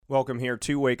Welcome here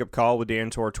to Wake Up Call with Dan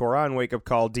Tortora on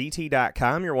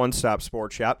wakeupcalldt.com, your one-stop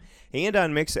sports shop, and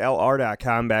on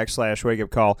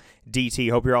mixlr.com/wakeupcalldt.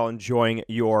 Hope you're all enjoying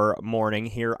your morning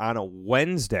here on a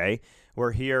Wednesday.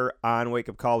 We're here on Wake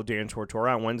Up Call with Dan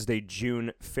Tortora on Wednesday,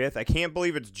 June 5th. I can't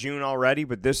believe it's June already,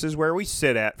 but this is where we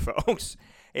sit at, folks.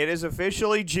 It is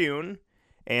officially June,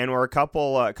 and we're a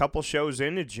couple shows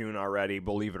into June already,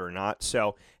 believe it or not.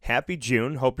 So happy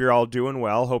June. Hope you're all doing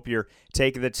well. Hope you're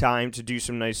taking the time to do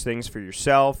some nice things for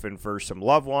yourself and for some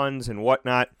loved ones and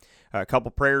whatnot. A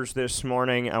couple prayers this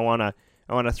morning I want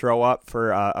to throw up for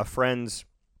a friend's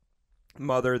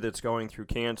mother that's going through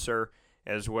cancer,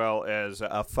 as well as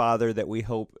a father that we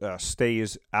hope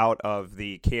stays out of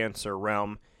the cancer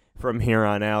realm from here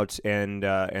on out, and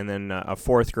then a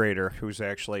fourth grader who's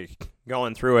actually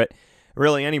going through it.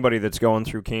 Really, anybody that's going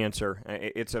through cancer,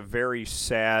 it's a very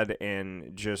sad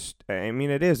and just,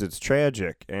 it's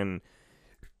tragic. And,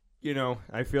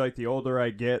 I feel like the older I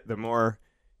get, the more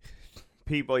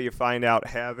people you find out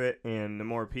have it, and the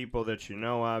more people that you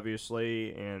know,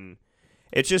 obviously, and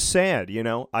it's just sad,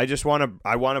 I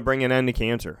want to bring an end to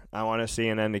cancer. I want to see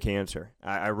an end to cancer.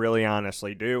 I really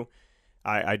honestly do.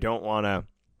 I don't want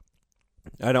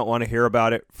to hear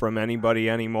about it from anybody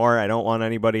anymore. I don't want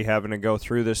anybody having to go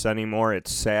through this anymore.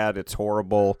 It's sad. It's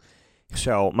horrible.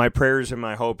 So my prayers and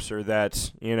my hopes are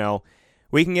that,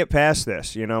 we can get past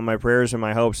this. My prayers and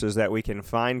my hopes is that we can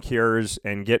find cures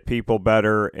and get people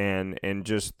better, and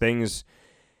just things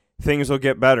will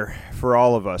get better for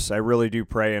all of us. I really do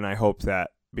pray and I hope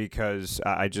that, because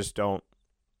I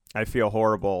feel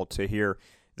horrible to hear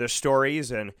the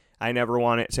stories, and I never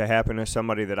want it to happen to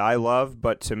somebody that I love,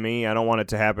 but to me, I don't want it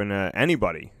to happen to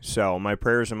anybody. So my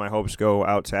prayers and my hopes go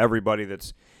out to everybody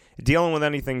that's dealing with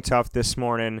anything tough this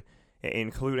morning,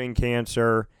 including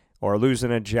cancer or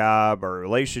losing a job or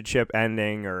relationship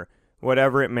ending or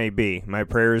whatever it may be. My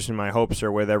prayers and my hopes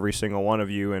are with every single one of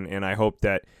you, and I hope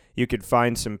that you could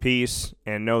find some peace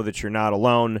and know that you're not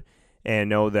alone,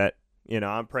 and know that,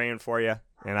 I'm praying for you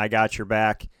and I got your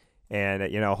back. And,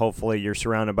 hopefully you're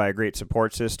surrounded by a great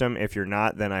support system. If you're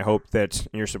not, then I hope that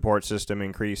your support system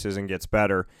increases and gets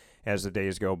better as the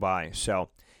days go by. So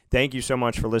thank you so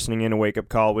much for listening in to Wake Up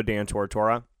Call with Dan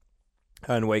Tortora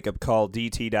on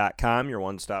wakeupcalldt.com, your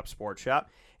one-stop sports shop,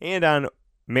 and on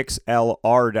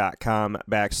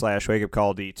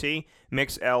mixlr.com/wakeupcalldt.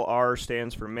 MixLR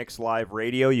stands for Mix Live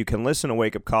Radio. You can listen to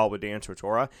Wake Up Call with Dan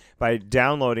Tortora by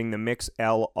downloading the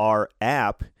MixLR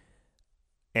app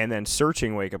and then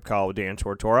searching Wake Up Call with Dan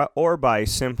Tortora, or by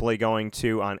simply going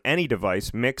to, on any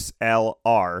device,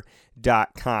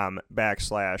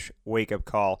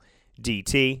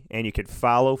 mixlr.com/wakeupcalldt, and you could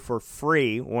follow for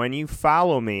free. When you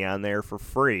follow me on there for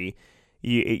free,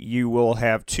 you will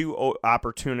have two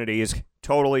opportunities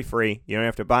totally free. You don't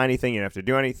have to buy anything. You don't have to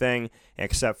do anything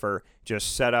except for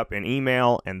just set up an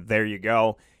email, and there you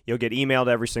go. You'll get emailed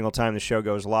every single time the show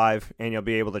goes live, and you'll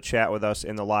be able to chat with us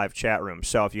in the live chat room.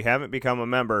 So if you haven't become a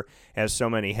member, as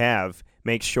so many have,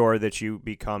 make sure that you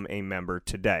become a member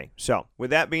today. So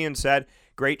with that being said,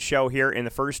 great show here. In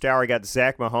the first hour, I got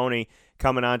Zach Mahoney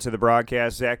coming on to the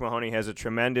broadcast. Zach Mahoney has a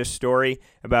tremendous story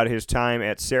about his time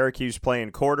at Syracuse playing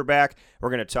quarterback.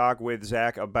 We're going to talk with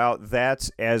Zach about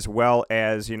that, as well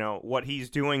as, what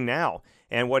he's doing now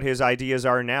and what his ideas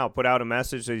are now. Put out a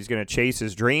message that he's going to chase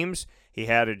his dreams. He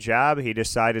had a job. He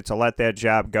decided to let that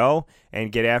job go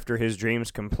and get after his dreams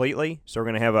completely. So we're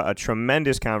going to have a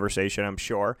tremendous conversation, I'm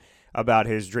sure, about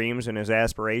his dreams and his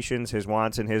aspirations, his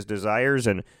wants and his desires,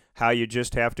 and how you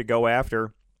just have to go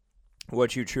after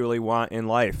what you truly want in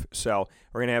life. So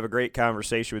we're going to have a great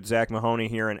conversation with Zach Mahoney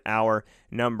here in hour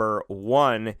number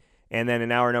 1. And then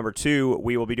in hour number 2,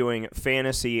 we will be doing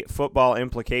fantasy football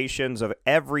implications of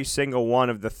every single one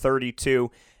of the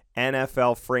 32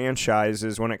 NFL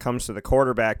franchises when it comes to the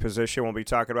quarterback position. We'll be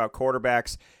talking about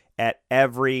quarterbacks at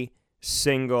every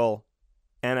single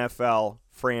NFL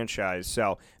franchise.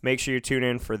 So make sure you tune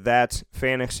in for that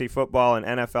fantasy football and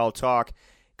NFL talk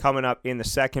coming up in the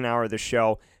second hour of the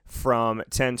show from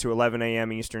 10 to 11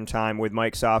 a.m. Eastern Time with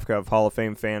Mike Sofka of Hall of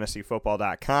Fame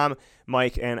FantasyFootball.com.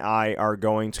 Mike and I are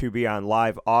going to be on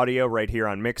live audio right here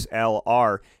on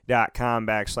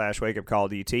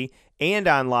mixlr.com/wakeupcalldt, and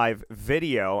on live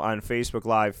video on Facebook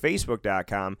Live,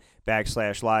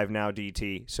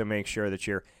 facebook.com/livenowdt. So make sure that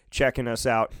you're checking us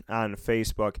out on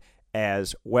Facebook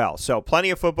as well. So plenty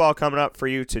of football coming up for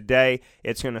you today.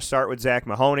 It's going to start with Zach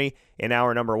Mahoney in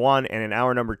hour number 1, and in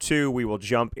hour number 2, we will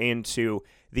jump into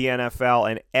the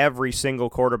NFL and every single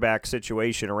quarterback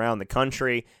situation around the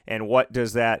country, and what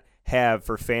does that have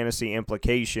for fantasy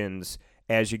implications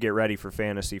as you get ready for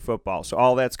fantasy football. So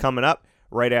all that's coming up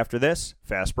right after this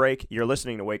fast break. You're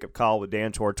listening to Wake Up Call with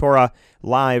Dan Tortora,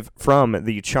 live from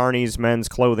the Charney's Men's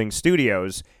Clothing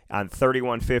Studios on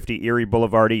 3150 Erie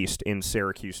Boulevard East in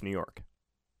Syracuse, New York.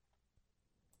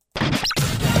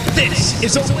 This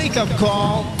is a wake-up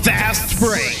call, fast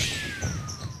break.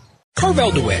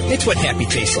 Carvel DeWitt, it's what happy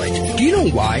tastes like. Do you know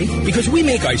why? Because we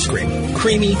make ice cream.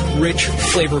 Creamy, rich,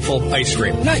 flavorful ice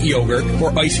cream. Not yogurt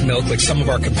or ice milk like some of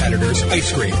our competitors.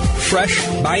 Ice cream. Fresh,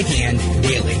 by hand,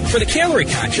 daily. For the calorie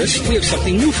conscious, we have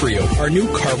something new for you. Our new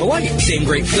Carvelite. Same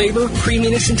great flavor,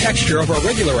 creaminess, and texture of our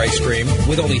regular ice cream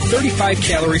with only 35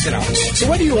 calories an ounce. So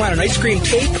whether you want an ice cream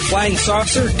cake, flying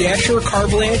saucer, dasher,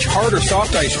 carvalanche, hard or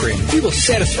soft ice cream, we will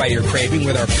satisfy your craving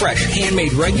with our fresh,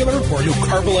 handmade regular or new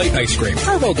Carvelite ice cream.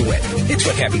 Carvel DeWitt. It's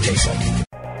what happy tastes like.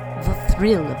 The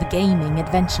thrill of gaming,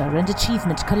 adventure, and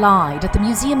achievement collide at the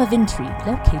Museum of Intrigue,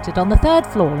 located on the 3rd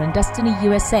floor in Destiny,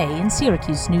 USA in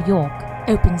Syracuse, New York.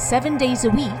 Open 7 days a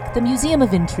week, the Museum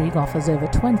of Intrigue offers over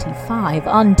 25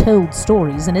 untold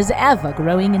stories and is ever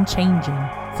growing and changing.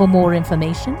 For more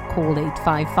information, call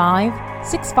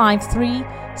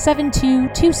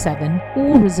 855-653-7227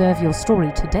 or reserve your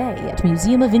story today at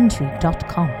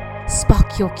museumofintrigue.com.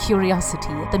 Spark your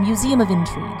curiosity at the Museum of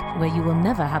Intrigue, where you will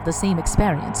never have the same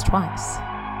experience twice.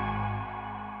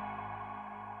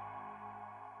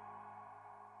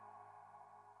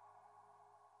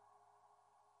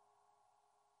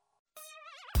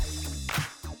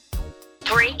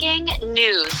 Breaking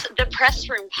news. The Press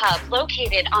Room Pub,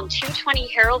 located on 220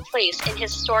 Herald Place in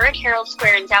historic Herald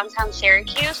Square in downtown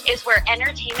Syracuse, is where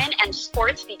entertainment and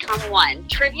sports become one.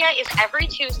 Trivia is every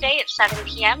Tuesday at 7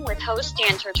 p.m. with host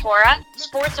Dan Tortora.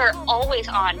 Sports are always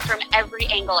on from every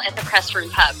angle at the Press Room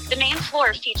Pub. The main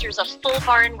floor features a full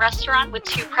bar and restaurant with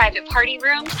 2 private party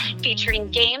rooms featuring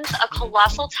games, a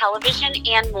colossal television,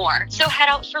 and more. So head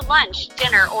out for lunch,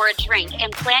 dinner, or a drink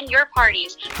and plan your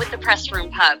parties with the Press Room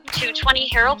Pub, 220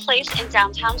 Herald Place in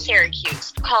downtown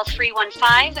Syracuse. Call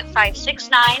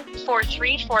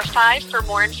 315-569-4345 for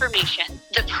more information.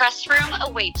 The Press Room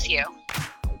awaits you.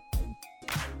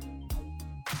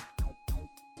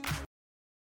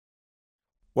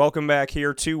 Welcome back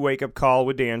here to Wake Up Call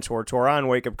with Dan Tortora on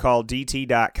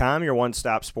wakeupcalldt.com, your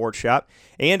one-stop sports shop,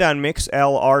 and on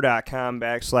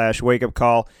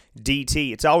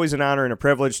mixlr.com/wakeupcalldt. It's always an honor and a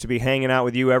privilege to be hanging out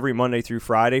with you every Monday through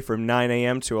Friday from 9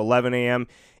 a.m. to 11 a.m.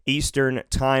 Eastern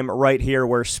Time, right here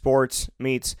where sports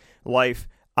meets life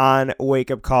on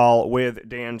Wake Up Call with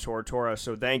Dan Tortora.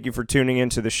 So thank you for tuning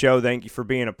into the show. Thank you for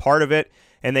being a part of it,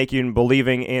 and thank you for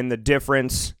believing in the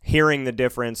difference, hearing the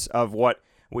difference of what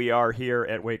we are here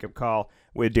at Wake Up Call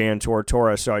with Dan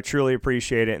Tortora. So I truly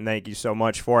appreciate it, and thank you so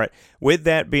much for it. With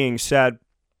that being said,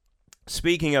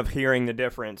 speaking of hearing the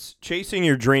difference, chasing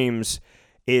your dreams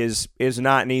is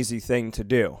not an easy thing to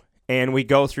do. And we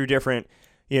go through different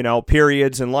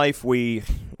periods in life. We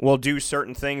will do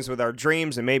certain things with our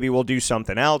dreams, and maybe we'll do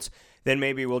something else. Then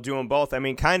maybe we'll do them both. I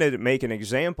mean, kind of to make an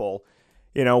example,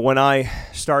 when I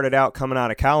started out coming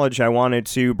out of college, I wanted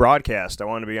to broadcast. I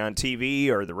wanted to be on TV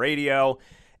or the radio,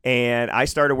 and I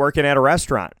started working at a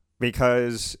restaurant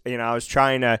because, I was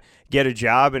trying to get a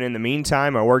job, and in the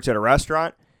meantime, I worked at a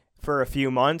restaurant for a few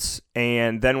months,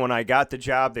 and then when I got the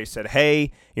job, they said,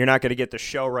 hey, you're not going to get the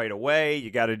show right away.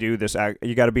 You got to do this.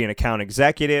 You got to be an account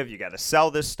executive. You got to sell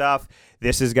this stuff.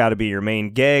 This has got to be your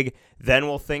main gig. Then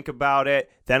we'll think about it.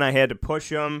 Then I had to push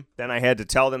them. Then I had to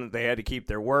tell them that they had to keep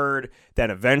their word. Then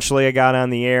eventually I got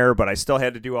on the air, but I still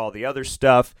had to do all the other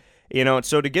stuff. And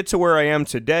so to get to where I am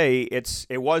today,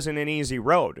 it wasn't an easy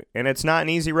road, and it's not an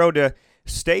easy road to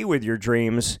stay with your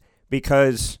dreams,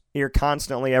 because you're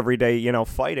constantly every day,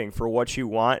 fighting for what you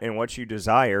want and what you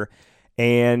desire.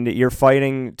 And you're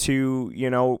fighting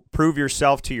to, prove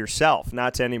yourself to yourself,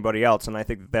 not to anybody else. And I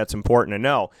think that's important to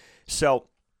know. So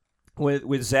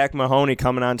with Zach Mahoney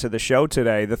coming onto the show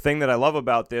today, the thing that I love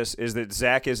about this is that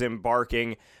Zach is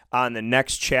embarking on the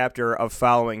next chapter of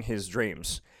following his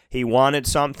dreams. He wanted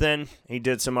something. He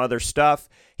did some other stuff.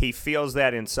 He feels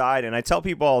that inside. And I tell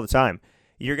people all the time,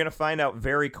 you're going to find out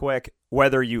very quick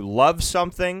whether you love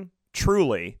something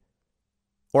truly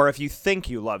or if you think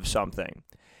you love something.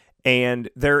 And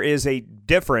there is a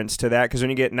difference to that, because when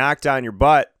you get knocked on your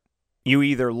butt, you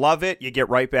either love it, you get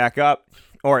right back up,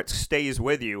 or it stays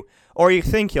with you, or you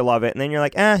think you love it, and then you're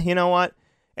like, you know what?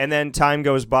 And then time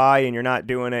goes by and you're not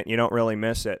doing it, and you don't really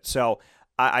miss it. So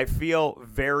I feel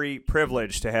very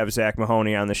privileged to have Zach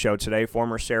Mahoney on the show today,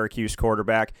 former Syracuse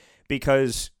quarterback,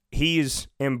 because he's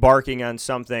embarking on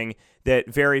something that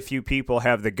very few people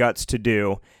have the guts to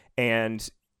do, and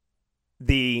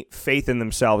the faith in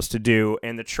themselves to do,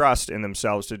 and the trust in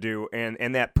themselves to do,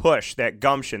 and that push, that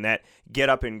gumption, that get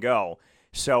up and go.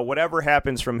 So whatever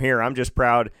happens from here, I'm just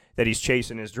proud that he's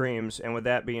chasing his dreams. And with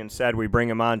that being said, we bring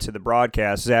him on to the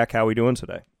broadcast. Zach, how are we doing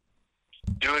today?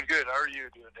 Doing good. How are you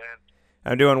doing, Dan?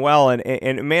 I'm doing well,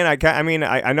 and man,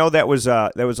 I know that was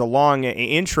a long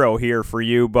intro here for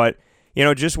you, but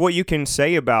just what you can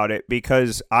say about it,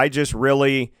 because I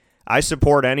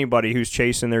support anybody who's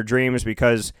chasing their dreams,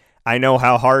 because I know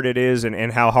how hard it is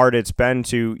and how hard it's been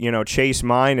to chase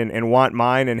mine and want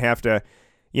mine and have to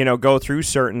go through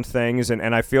certain things,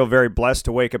 and I feel very blessed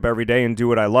to wake up every day and do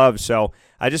what I love. So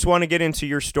I just want to get into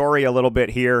your story a little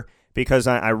bit here, because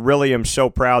I really am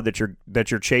so proud that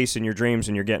you're chasing your dreams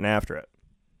and you're getting after it.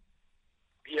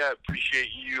 Yeah, appreciate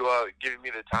you giving me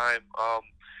the time.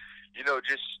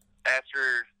 Just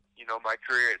after my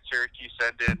career at Syracuse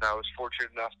ended, I was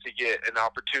fortunate enough to get an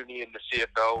opportunity in the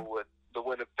CFL with the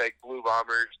Winnipeg Blue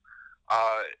Bombers.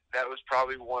 That was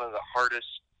probably one of the hardest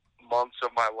months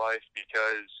of my life,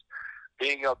 because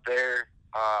being up there,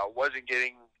 wasn't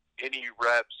getting any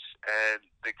reps, and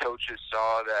the coaches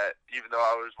saw that even though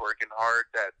I was working hard,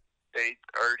 that they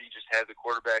already just had the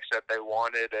quarterbacks that they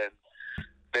wanted, and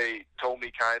they told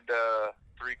me kind of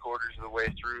 3/4 of the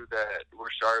way through that we're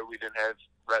sorry we didn't have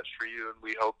reps for you, and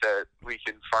we hope that we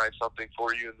can find something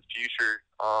for you in the future.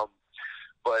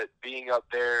 But being up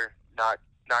there, not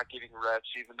getting reps,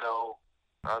 even though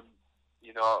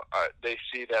they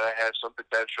see that I have some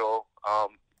potential.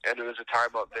 And it was a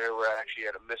time up there where I actually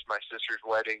had to miss my sister's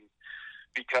wedding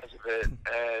because of it.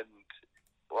 And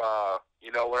when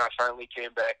I finally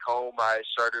came back home, I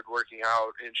started working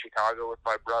out in Chicago with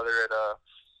my brother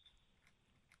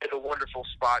at a wonderful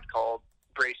spot called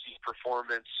Bracey's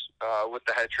Performance, with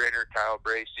the head trainer Kyle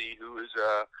Bracey, who is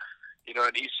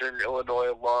an Eastern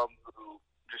Illinois alum who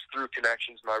just through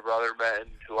connections my brother met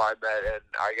and who I met, and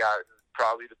I got in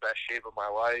probably the best shape of my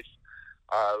life.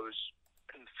 I was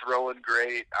throwing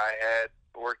great. I had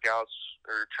workouts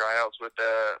or tryouts with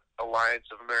the Alliance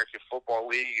of American Football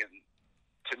League, and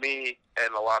to me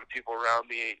and a lot of people around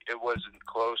me, it wasn't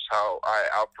close how I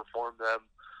outperformed them.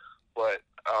 But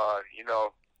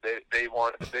they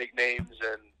wanted the big names,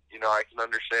 and I can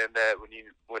understand that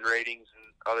when ratings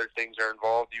and other things are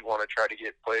involved, you want to try to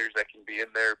get players that can be in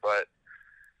there. But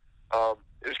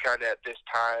it was kind of at this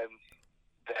time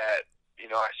that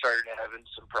I started having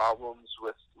some problems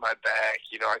with my back.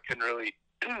 I couldn't really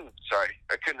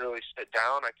I couldn't really sit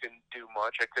down. I couldn't do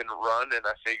much. I couldn't run, and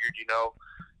I figured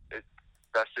the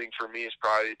best thing for me is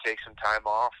probably to take some time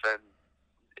off. And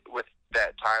with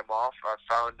that time off, I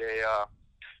found a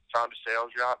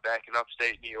sales job back in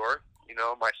upstate New York,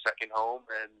 my second home.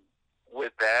 And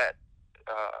with that,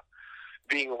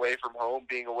 being away from home,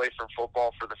 being away from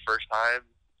football for the first time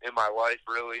in my life,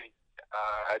 really,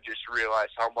 I just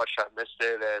realized how much I missed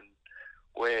it. And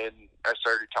when I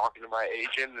started talking to my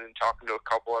agent and talking to a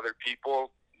couple other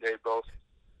people,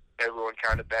 everyone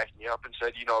kind of backed me up and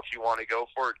said, if you want to go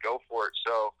for it, go for it.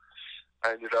 So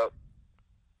I ended up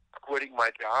quitting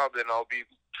my job, and I'll be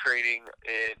training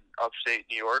in upstate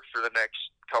New York for the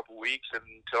next couple weeks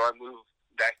until I move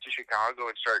back to Chicago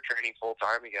and start training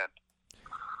full-time again.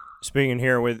 Speaking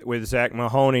here with Zach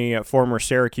Mahoney, a former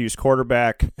Syracuse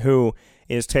quarterback who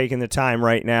is taking the time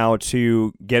right now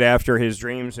to get after his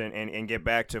dreams and get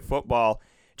back to football.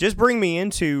 Just bring me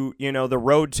into, the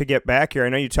road to get back here. I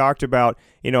know you talked about,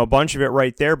 a bunch of it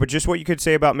right there, but just what you could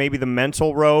say about maybe the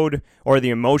mental road or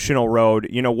the emotional road.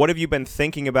 What have you been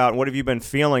thinking about and what have you been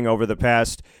feeling over the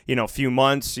past, few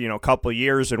months, couple of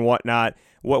years and whatnot?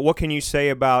 What can you say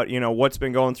about, what's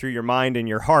been going through your mind and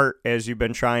your heart as you've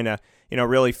been trying to,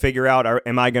 really figure out,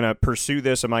 am I going to pursue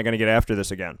this? Am I going to get after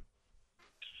this again?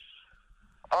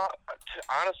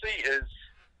 Honestly,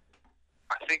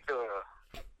 I think the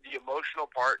emotional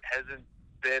part hasn't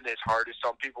been as hard as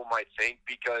some people might think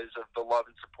because of the love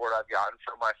and support I've gotten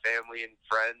from my family and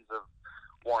friends of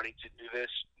wanting to do this.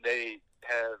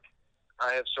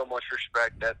 I have so much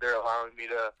respect that they're allowing me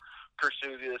to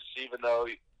pursue this, even though,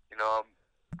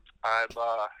 I'm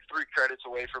 3 credits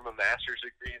away from a master's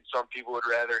degree, and some people would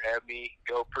rather have me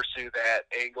go pursue that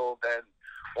angle than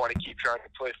want to keep trying to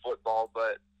play football.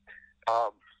 But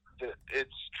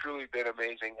it's truly been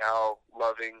amazing how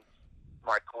loving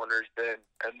my corner's been.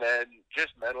 And then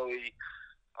just mentally,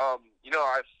 I've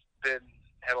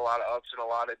had a lot of ups and a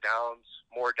lot of downs,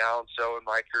 more downs so in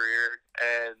my career,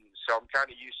 and so I'm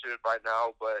kind of used to it by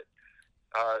now. But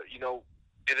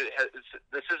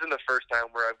this isn't the first time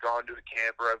where I've gone to a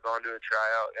camp or I've gone to a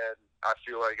tryout, and I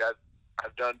feel like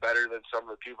I've done better than some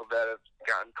of the people that have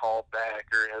gotten called back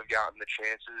or have gotten the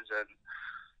chances. And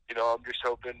I'm just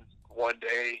hoping one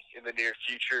day in the near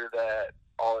future that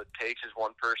all it takes is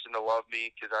one person to love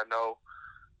me, because I know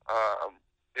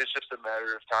it's just a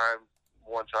matter of time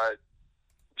once I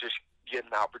just get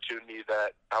an opportunity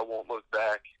that I won't look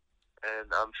back.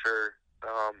 And I'm sure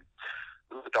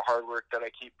with the hard work that I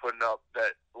keep putting up,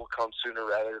 that will come sooner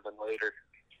rather than later.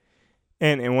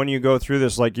 And when you go through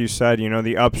this, like you said,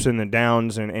 the ups and the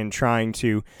downs and trying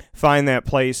to find that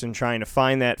place and trying to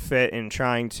find that fit and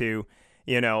trying to,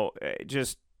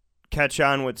 just catch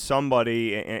on with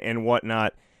somebody and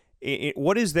whatnot,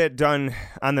 what has that done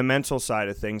on the mental side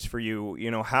of things for you?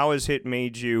 How has it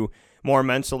made you more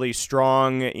mentally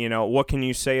strong? What can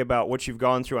you say about what you've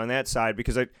gone through on that side?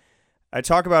 Because I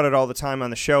talk about it all the time on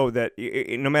the show that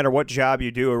no matter what job you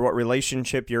do or what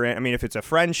relationship you're in, I mean, if it's a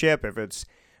friendship, if it's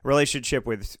relationship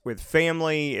with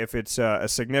family, if it's a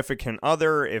significant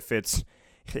other, if it's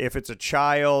a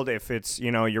child, if it's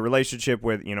your relationship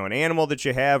with an animal that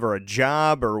you have or a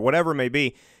job or whatever it may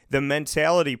be, the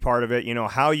mentality part of it,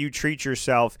 how you treat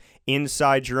yourself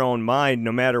inside your own mind,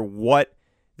 no matter what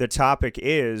the topic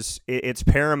is, it's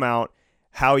paramount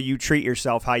how you treat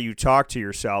yourself, how you talk to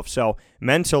yourself. So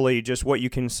mentally, just what you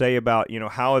can say about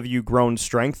how have you grown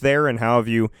strength there and how have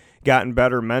you gotten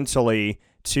better mentally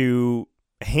to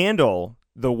handle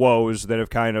the woes that have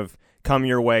kind of come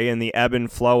your way and the ebb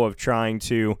and flow of trying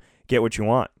to get what you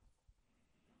want.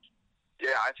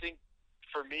 Yeah, I think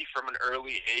for me, from an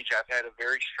early age, I've had a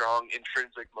very strong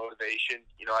intrinsic motivation.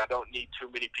 I don't need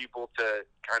too many people to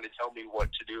kind of tell me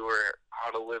what to do or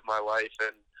how to live my life,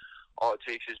 and all it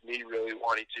takes is me really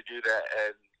wanting to do that,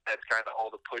 and that's kind of all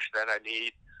the push that I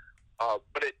need.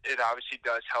 But it obviously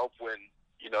does help when,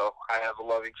 I have a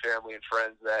loving family and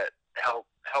friends that help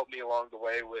me along the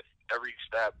way with every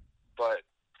step. But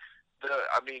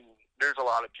there's a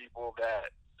lot of people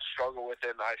that struggle with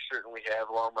it, and I certainly have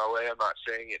along my way. I'm not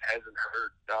saying it hasn't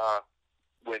hurt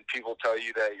when people tell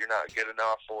you that you're not good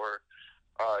enough or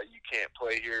you can't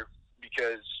play here,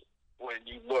 because when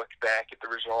you look back at the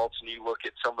results and you look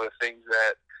at some of the things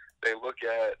that they look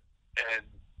at, and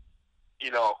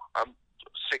I'm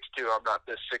 6'2", I'm not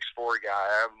this 6'4"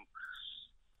 guy.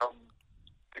 I'm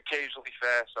occasionally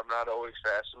fast. I'm not always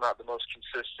fast. I'm not the most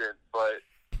consistent, but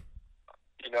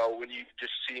when you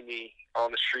just see me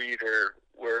on the street or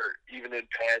where even in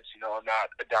pads, I'm not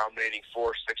a dominating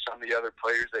force like some of the other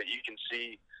players that you can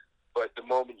see. But the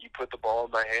moment you put the ball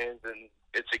in my hands and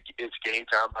it's game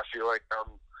time, I feel like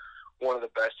I'm one of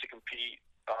the best to compete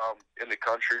in the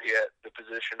country at the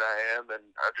position I am, and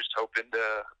I'm just hoping to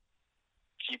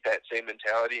keep that same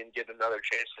mentality and get another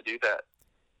chance to do that.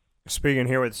 Speaking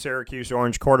here with Syracuse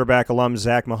Orange quarterback alum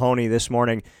Zach Mahoney this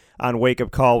morning on Wake Up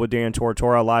Call with Dan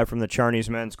Tortora, live from the Charney's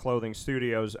Men's Clothing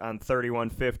Studios on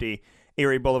 3150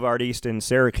 Erie Boulevard East in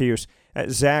Syracuse.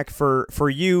 Zach, for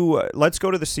you, let's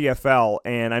go to the CFL,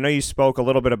 and I know you spoke a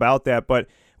little bit about that, but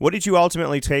what did you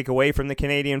ultimately take away from the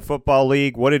Canadian Football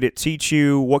League? What did it teach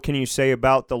you? What can you say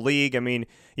about the league? I mean,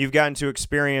 you've gotten to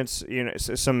experience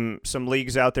some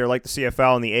leagues out there like the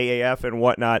CFL and the AAF and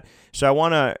whatnot. So I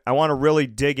want to really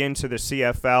dig into the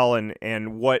CFL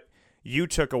and what you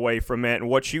took away from it and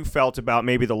what you felt about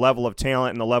maybe the level of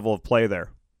talent and the level of play there.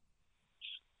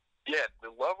 Yeah, the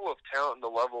level of talent and the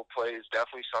level of play is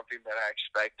definitely something that I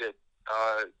expected.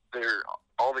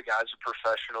 All the guys are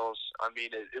professionals. I mean,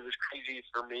 it was crazy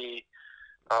for me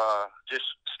just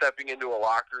stepping into a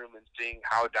locker room and seeing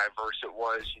how diverse it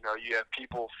was. You have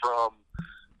people from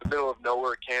the middle of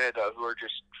nowhere, Canada, who are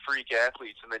just freak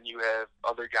athletes, and then you have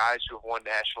other guys who have won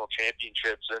national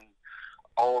championships, and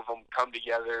all of them come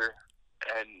together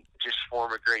and just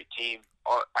form a great team.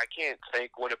 I can't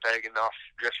thank Winnipeg enough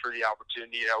just for the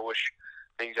opportunity. I wish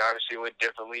things obviously went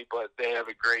differently, but they have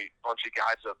a great bunch of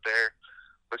guys up there.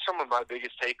 But some of my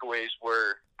biggest takeaways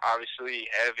were obviously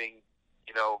having,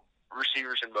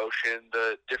 receivers in motion,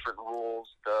 the different rules,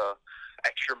 the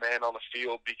extra man on the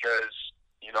field, because,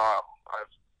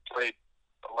 I've played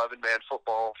 11-man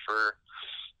football for,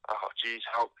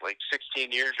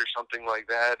 16 years or something like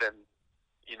that. And,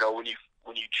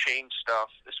 when you change stuff,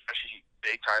 especially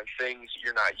big-time things,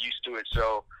 you're not used to it.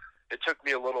 So it took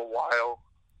me a little while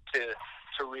to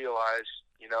realize,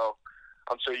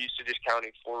 I'm so used to just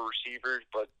counting 4 receivers,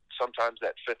 but sometimes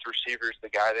that 5th receiver is the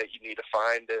guy that you need to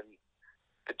find, and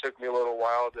it took me a little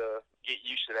while to get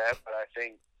used to that. But I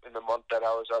think in the month that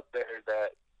I was up there,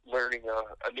 that learning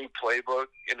a new playbook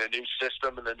in a new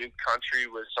system in a new country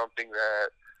was something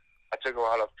that I took a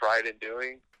lot of pride in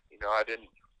doing.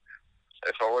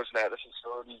 If I wasn't at the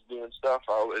facilities doing stuff,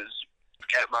 I was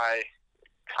at my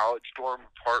college dorm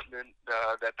apartment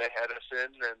that they had us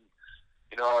in, and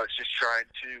I was just trying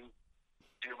to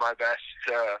do my best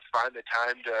to find the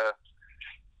time to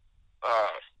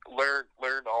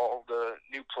learn all the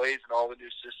new plays and all the new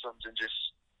systems, and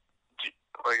just,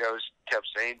 like I was kept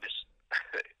saying, just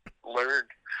learn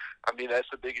I mean, that's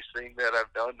the biggest thing that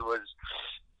I've done was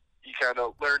you kind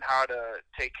of learn how to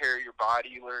take care of your body,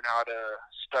 you learn how to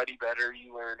study better,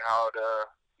 you learn how to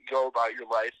go about your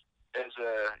life as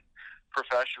a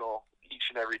professional each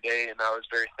and every day, and I was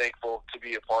very thankful to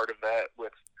be a part of that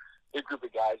with the group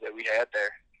of guys that we had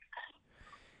there.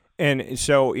 And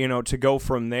so, to go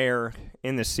from there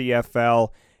in the CFL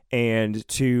and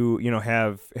to,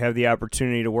 have the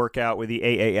opportunity to work out with the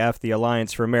AAF, the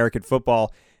Alliance for American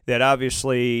Football, that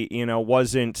obviously,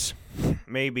 wasn't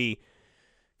maybe,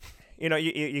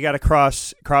 you got to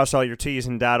cross all your T's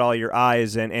and dot all your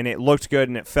I's, and it looked good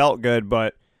and it felt good,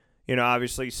 but,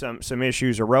 obviously some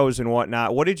issues arose and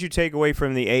whatnot. What did you take away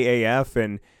from the AAF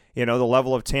and, the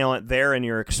level of talent there and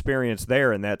your experience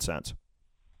there in that sense?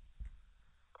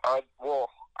 Well,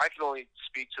 I can only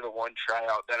speak to the one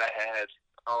tryout that I had,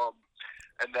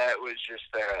 and that was just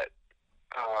that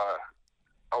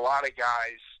a lot of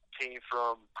guys came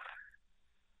from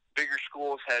bigger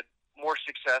schools, had more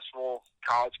successful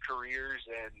college careers,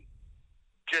 and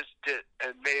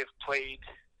may have played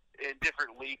in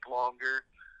different league longer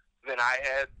than I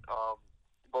had.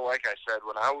 But like I said,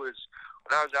 when I was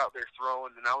out there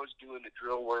throwing and I was doing the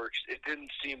drill works, it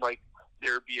didn't seem like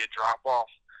there would be a drop off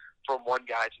from one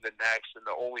guy to the next. And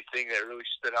the only thing that really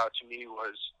stood out to me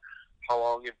was how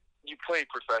long you played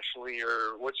professionally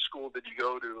or what school did you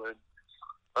go to. And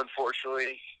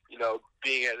unfortunately,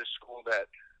 being at a school that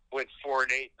went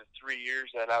 4-8 the 3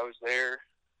 years that I was there,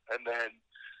 and then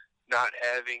not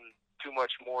having too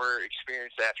much more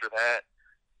experience after that,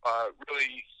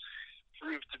 really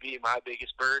proved to be my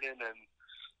biggest burden.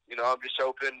 And I'm just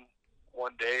hoping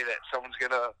one day that someone's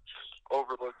gonna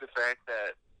overlook the fact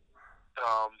that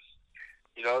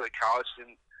the college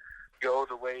didn't go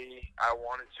the way I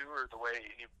wanted to or the way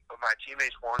any of my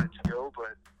teammates wanted to go.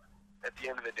 But at the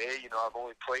end of the day, I've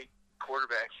only played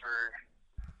quarterback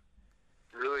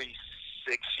for really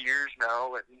 6 years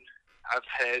now, and I've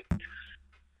had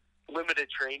limited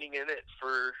training in it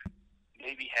for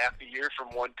maybe half a year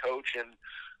from one coach, and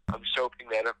I'm just hoping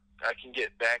that I can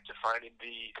get back to finding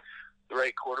the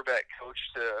right quarterback coach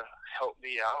to help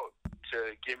me out,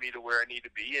 to get me to where I need to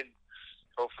be, and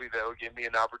hopefully that will give me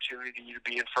an opportunity to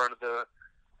be in front of the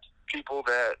people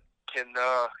that can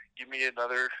give me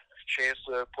another chance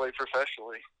to play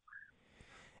professionally.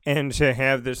 And to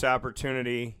have this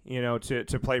opportunity,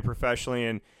 to play professionally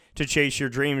and to chase your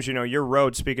dreams, your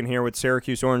road, speaking here with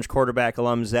Syracuse Orange quarterback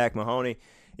alum Zach Mahoney,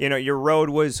 your road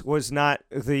was not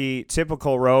the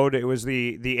typical road. It was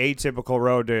the atypical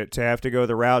road to have to go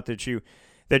the route that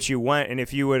you went. And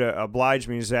if you would oblige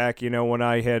me, Zach, when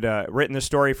I had written the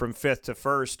story from fifth to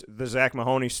first, the Zach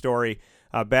Mahoney story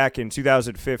back in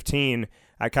 2015,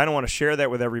 I kind of want to share that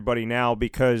with everybody now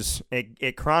because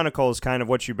it chronicles kind of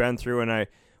what you've been through, and I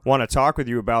want to talk with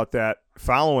you about that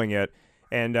following it.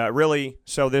 And really,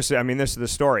 so this is the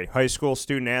story. High school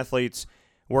student athletes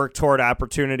work toward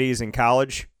opportunities in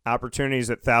college, opportunities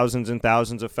that thousands and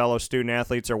thousands of fellow student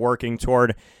athletes are working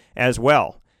toward as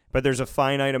well. But there's a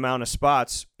finite amount of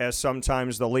spots, as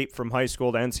sometimes the leap from high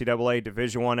school to NCAA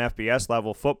Division I FBS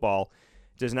level football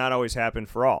does not always happen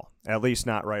for all, at least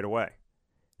not right away.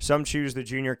 Some choose the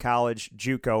junior college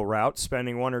JUCO route,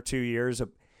 spending 1 or 2 years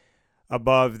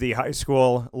above the high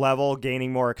school level,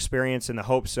 gaining more experience in the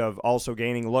hopes of also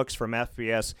gaining looks from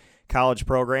FBS college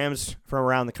programs from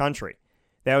around the country.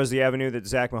 That was the avenue that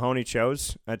Zach Mahoney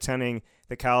chose, attending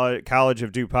the College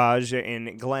of DuPage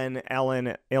in Glen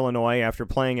Ellen, Illinois, after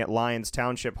playing at Lyons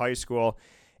Township High School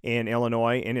in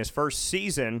Illinois. In his first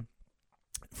season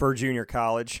for junior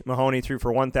college, Mahoney threw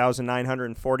for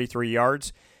 1,943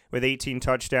 yards with 18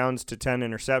 touchdowns to 10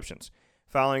 interceptions.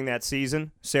 Following that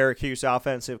season, Syracuse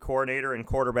offensive coordinator and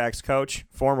quarterbacks coach,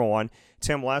 former one,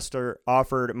 Tim Lester,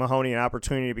 offered Mahoney an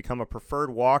opportunity to become a preferred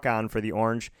walk-on for the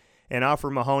Orange, and offer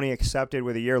Mahoney accepted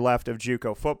with a year left of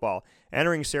JUCO football,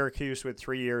 entering Syracuse with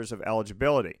 3 years of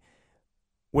eligibility.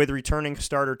 With returning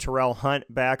starter Terrell Hunt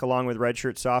back along with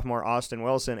redshirt sophomore Austin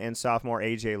Wilson and sophomore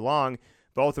A.J. Long,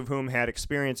 both of whom had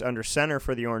experience under center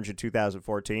for the Orange in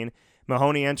 2014,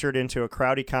 Mahoney entered into a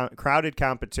crowded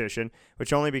competition,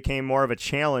 which only became more of a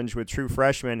challenge with true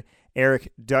freshman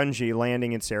Eric Dungy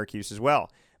landing in Syracuse as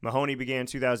well. Mahoney began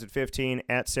 2015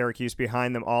 at Syracuse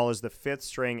behind them all as the fifth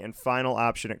string and final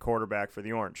option at quarterback for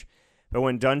the Orange. But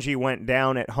when Dungy went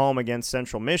down at home against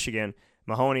Central Michigan,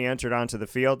 Mahoney entered onto the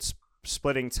field,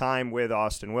 splitting time with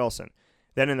Austin Wilson.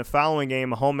 Then in the following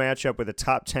game, a home matchup with a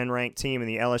top 10 ranked team in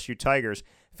the LSU Tigers,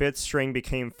 fifth string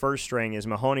became first string as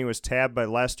Mahoney was tabbed by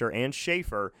Lester and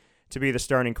Schaefer to be the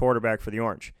starting quarterback for the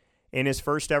Orange. In his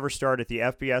first ever start at the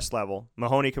FBS level,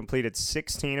 Mahoney completed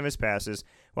 16 of his passes,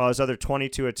 while his other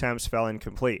 22 attempts fell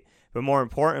incomplete. But more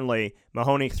importantly,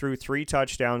 Mahoney threw 3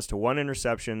 touchdowns to 1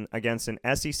 interception against an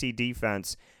SEC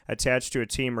defense attached to a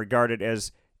team regarded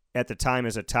as, at the time,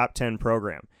 as a top 10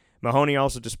 program. Mahoney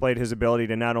also displayed his ability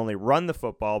to not only run the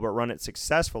football, but run it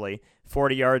successfully,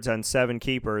 40 yards on 7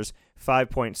 keepers,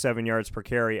 5.7 yards per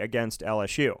carry against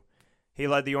LSU. He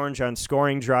led the Orange on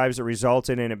scoring drives that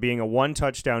resulted in it being a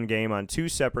 1-touchdown game on 2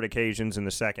 separate occasions in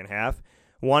the second half.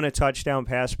 1 a touchdown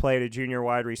pass play to junior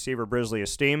wide receiver Brisley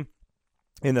Esteem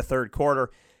in the third quarter,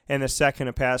 and the second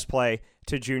a pass play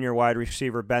to junior wide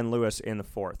receiver Ben Lewis in the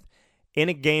fourth. In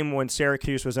a game when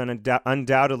Syracuse was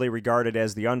undoubtedly regarded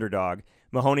as the underdog,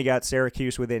 Mahoney got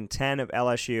Syracuse within 10 of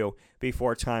LSU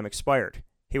before time expired.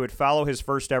 He would follow his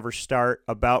first ever start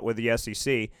about with the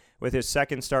SEC, with his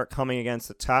second start coming against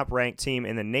the top-ranked team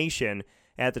in the nation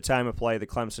at the time of play, the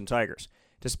Clemson Tigers.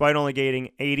 Despite only gaining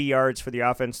 80 yards for the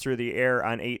offense through the air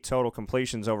on 8 total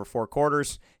completions over 4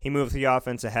 quarters, he moved the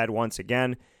offense ahead once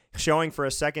again, showing for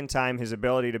a second time his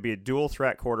ability to be a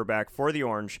dual-threat quarterback for the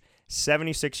Orange,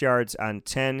 76 yards on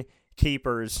 10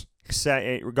 keepers,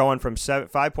 going from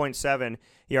 5.7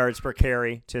 yards per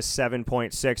carry to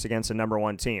 7.6 against the number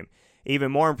 1 team.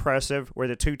 Even more impressive were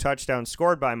the 2 touchdowns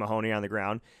scored by Mahoney on the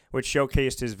ground, which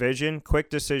showcased his vision, quick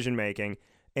decision-making,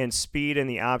 and speed in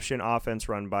the option offense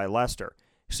run by Leicester.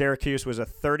 Syracuse was a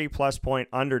 30-plus point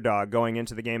underdog going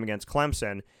into the game against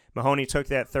Clemson. Mahoney took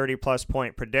that 30-plus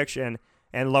point prediction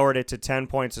and lowered it to 10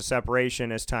 points of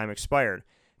separation as time expired.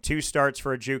 2 starts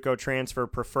for a JUCO transfer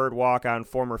preferred walk-on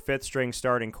former fifth-string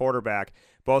starting quarterback,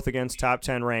 both against top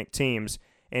 10 ranked teams,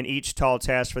 and each tall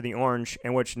task for the Orange,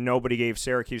 in which nobody gave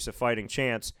Syracuse a fighting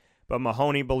chance. But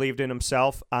Mahoney believed in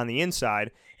himself on the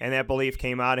inside, and that belief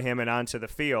came out of him and onto the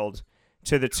field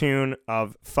to the tune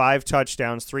of 5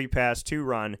 touchdowns, 3 pass, 2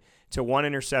 run, to 1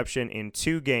 interception in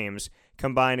 2 games,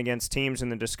 combined against teams in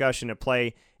the discussion to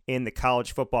play in the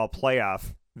college football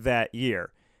playoff that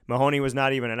year. Mahoney was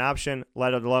not even an option,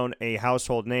 let alone a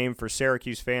household name for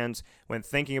Syracuse fans when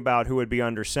thinking about who would be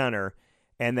under center,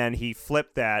 and then he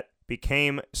flipped that,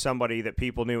 became somebody that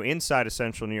people knew inside of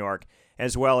Central New York,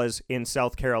 as well as in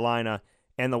South Carolina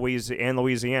and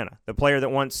Louisiana. The player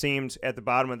that once seemed at the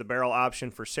bottom of the barrel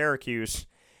option for Syracuse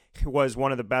was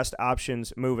one of the best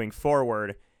options moving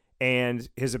forward, and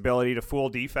his ability to fool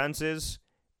defenses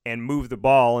and move the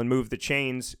ball and move the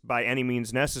chains by any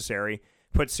means necessary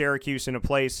put Syracuse in a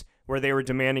place where they were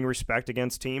demanding respect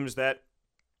against teams that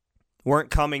weren't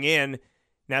coming in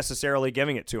necessarily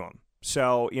giving it to them.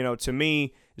 So, to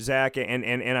me, Zach, and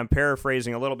I'm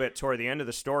paraphrasing a little bit toward the end of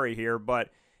the story here, but,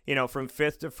 from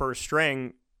 5th to 1st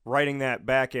string, writing that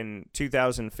back in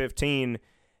 2015,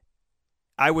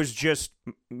 I was just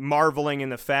marveling in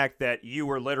the fact that you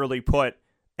were literally put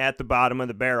at the bottom of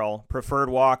the barrel, preferred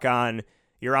walk-on,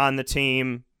 you're on the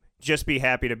team, just be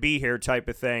happy to be here type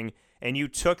of thing. And you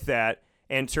took that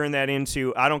and turned that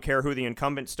into, I don't care who the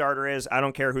incumbent starter is, I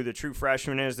don't care who the true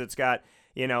freshman is that's got,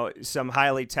 some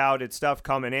highly touted stuff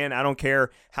coming in, I don't care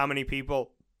how many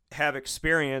people have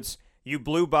experience. You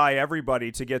blew by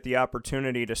everybody to get the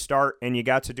opportunity to start, and you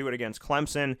got to do it against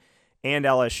Clemson and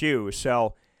LSU.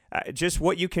 So just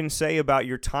what you can say about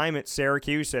your time at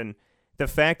Syracuse and the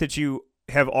fact that you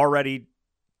have already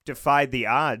defied the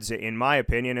odds, in my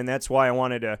opinion, and that's why I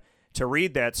wanted to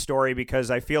read that story, because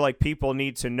I feel like people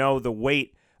need to know the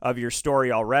weight of your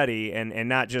story already and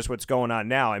not just what's going on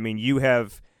now. I mean, you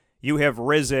have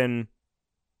risen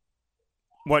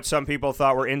what some people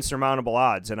thought were insurmountable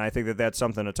odds, and I think that that's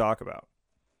something to talk about.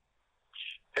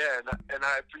 Yeah, and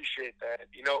I appreciate that.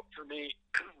 For me,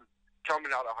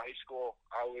 coming out of high school,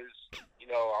 I was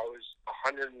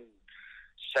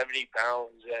 170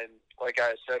 pounds, and like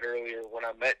I said earlier, when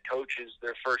I met coaches,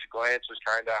 their first glance was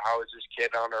kind of, how is this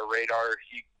kid on our radar?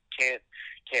 He can't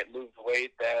move the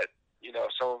weight that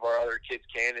some of our other kids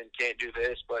can, and can't do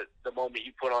this. But the moment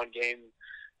you put on game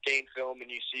film and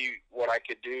you see what I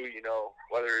could do,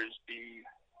 whether it be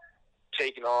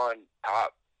taking on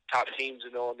top teams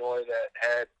in Illinois that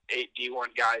had 8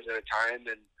 D1 guys at a time,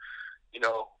 and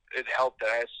it helped that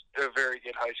I had a very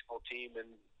good high school team and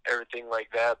everything like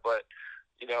that. But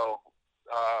the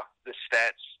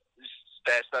stats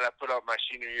that I put up my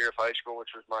senior year of high school,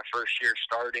 which was my first year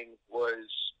starting,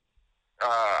 was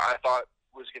I thought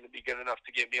was going to be good enough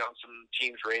to get me on some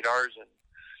teams' radars. And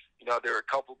there were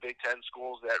a couple Big Ten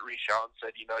schools that reached out and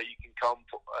said, you can come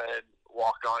and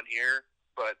walk on here,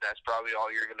 but that's probably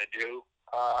all you're going to do.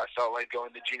 I felt like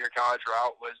going the junior college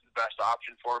route was the best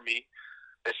option for me,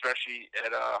 especially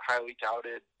at a highly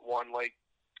touted one like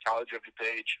College of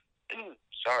DuPage.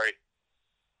 Sorry.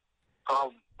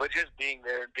 But just being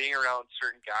there and being around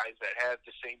certain guys that have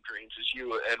the same dreams as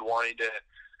you and wanting to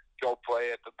go play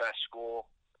at the best school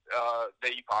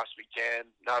that you possibly can,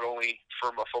 not only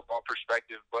from a football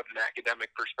perspective but an academic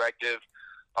perspective,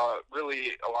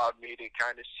 really allowed me to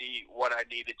kind of see what I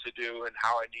needed to do and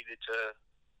how I needed to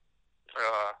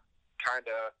kind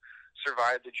of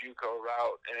survive the JUCO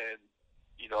route and,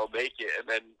 make it. And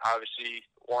then obviously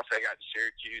once I got to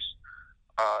Syracuse,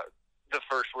 the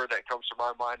first word that comes to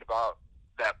my mind about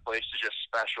that place is just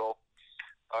special.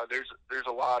 There's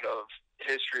a lot of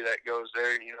history that goes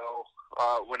there.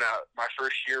 My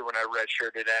first year when I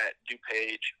redshirted at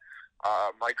DuPage,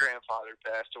 my grandfather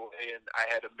passed away, and I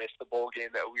had to miss the bowl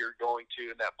game that we were going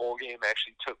to, and that bowl game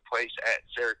actually took place at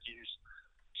Syracuse.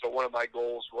 So one of my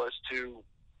goals was to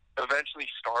eventually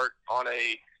start on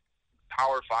a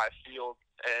Power 5 field,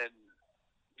 and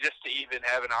just to even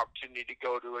have an opportunity to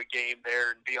go to a game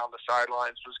there and be on the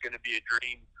sidelines was going to be a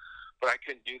dream. But I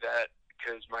couldn't do that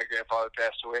because my grandfather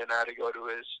passed away, and I had to go to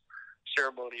his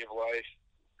ceremony of life.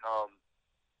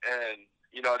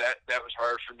 That was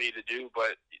hard for me to do,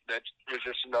 but that was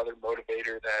just another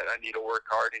motivator that I need to work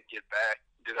hard and get back.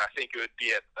 Did I think it would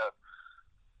be at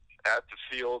the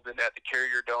field and at the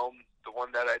Carrier Dome, the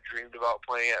one that I dreamed about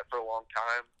playing at for a long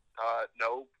time?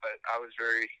 No, but I was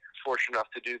very fortunate enough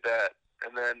to do that.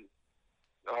 And then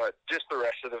just the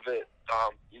rest of it,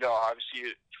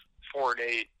 obviously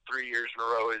 4-8, 3 years in a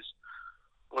row is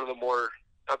one of the more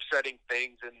upsetting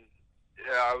things, and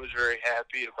I was very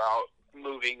happy about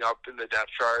moving up in the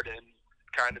depth chart and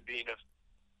kind of being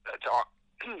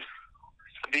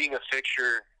being a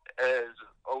fixture as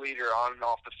a leader on and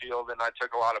off the field, and I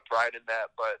took a lot of pride in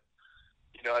that. But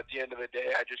at the end of the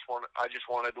day, I just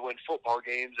wanted to win football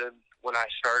games, and when I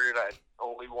started, I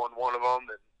only won one of them,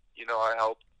 and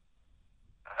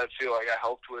I feel like I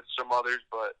helped with some others,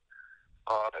 but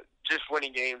just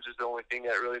winning games is the only thing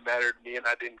that really mattered to me, and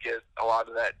I didn't get a lot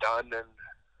of that done. And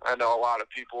I know a lot of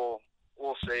people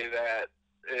will say that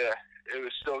it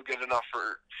was still good enough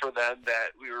for them that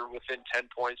we were within 10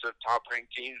 points of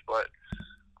top-ranked teams, but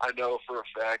I know for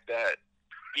a fact that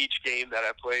each game that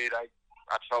I played, I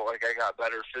felt like I got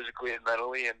better physically and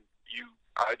mentally, and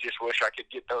I just wish I could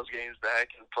get those games back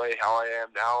and play how I am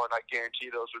now, and I guarantee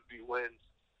those would be wins.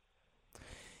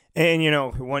 And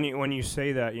when you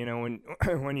say that,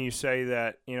 when you say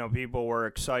that, people were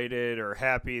excited or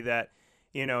happy that,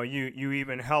 you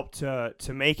even helped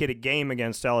to make it a game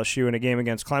against LSU and a game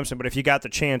against Clemson. But if you got the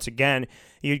chance again,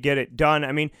 you'd get it done.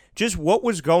 I mean, just what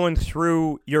was going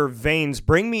through your veins?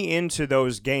 Bring me into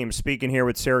those games. Speaking here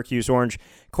with Syracuse Orange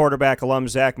quarterback alum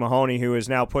Zach Mahoney, who is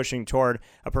now pushing toward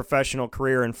a professional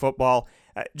career in football.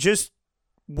 Just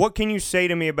what can you say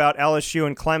to me about LSU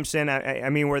and Clemson? I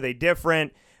mean, were they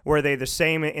different? Were they the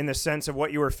same in the sense of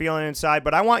what you were feeling inside?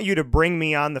 But I want you to bring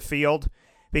me on the field,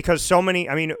 because so many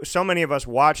of us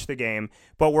watch the game,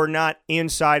 but we're not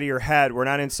inside of your head. We're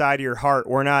not inside of your heart.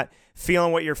 We're not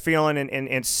feeling what you're feeling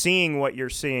and seeing what you're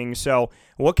seeing. So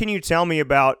what can you tell me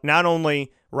about not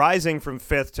only rising from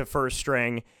fifth to first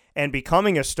string and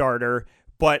becoming a starter,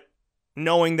 but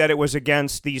knowing that it was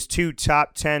against these two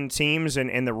top 10 teams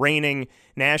and the reigning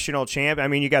national champ? I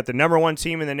mean, you got the number 1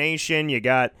 team in the nation. You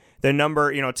got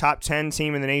the top 10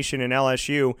 team in the nation in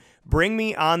LSU. Bring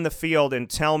me on the field and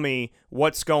tell me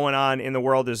what's going on in the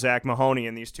world of Zach Mahoney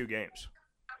in these two games.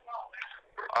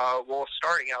 Well,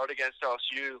 starting out against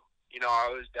LSU,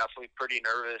 I was definitely pretty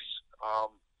nervous.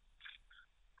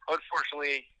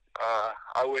 Unfortunately,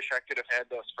 I wish I could have had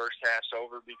those first halves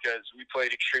over, because we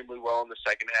played extremely well in the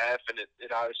second half, and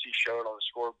it obviously showed on the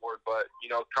scoreboard. But,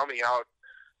 coming out,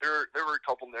 there were a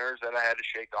couple nerves that I had to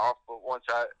shake off, but once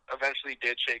I eventually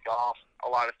did shake off, a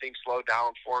lot of things slowed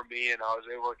down for me, and I was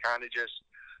able to kind of just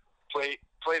play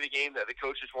the game that the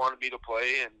coaches wanted me to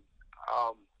play. And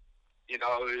it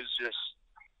was just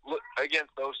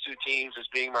against those two teams, as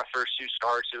being my first 2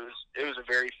 starts, it was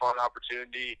a very fun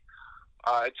opportunity.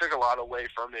 It took a lot away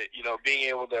from it, being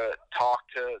able to talk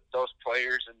to those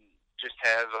players and just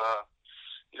have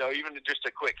even just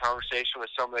a quick conversation with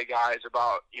some of the guys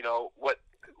about what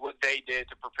they did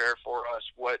to prepare for us,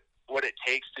 what it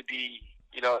takes to be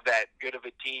that good of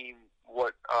a team,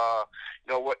 what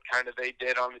kind of they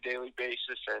did on a daily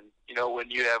basis. And when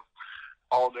you have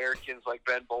All-Americans like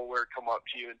Ben Boulware come up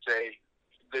to you and say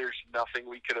there's nothing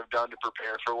we could have done to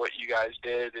prepare for what you guys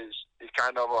did, is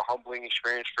kind of a humbling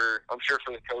experience for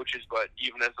the coaches, but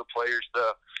even as the players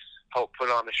to help put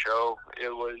on the show.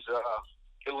 It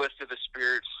lifted the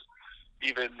spirits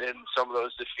even in some of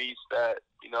those defeats, that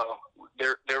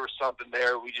there was something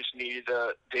there. We just needed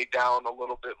to dig down a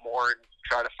little bit more and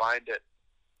try to find it.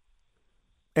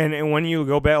 And when you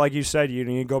go back, like you said,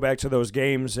 you go back to those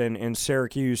games in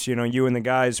Syracuse, you and the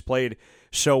guys played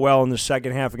so well in the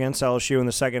second half against LSU, in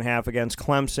the second half against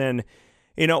Clemson.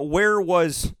 Where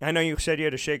was, I know you said you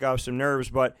had to shake off some nerves,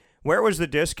 but where was the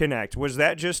disconnect? Was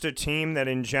that just a team that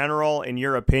in general, in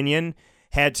your opinion,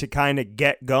 had to kind of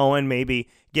get going, maybe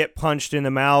get punched in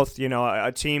the mouth,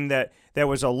 a team that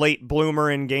was a late bloomer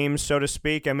in games, so to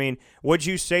speak? I mean, would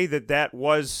you say that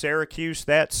was Syracuse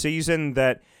that season,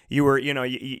 that you were,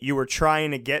 you were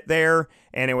trying to get there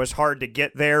and it was hard to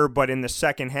get there, but in the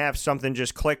second half something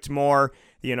just clicked more,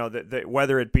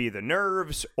 whether it be the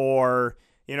nerves or,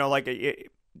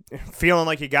 feeling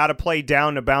like you got to play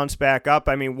down to bounce back up?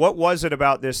 I mean, what was it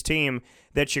about this team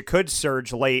that you could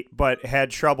surge late but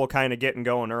had trouble kind of getting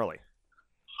going early?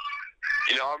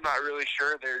 I'm not really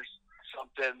sure there's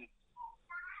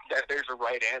a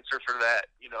right answer for that.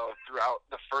 Throughout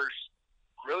the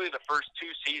first 2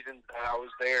 seasons that I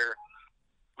was there,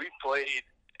 we played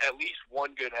at least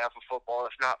one good half of football,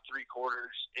 if not 3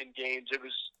 quarters in games. It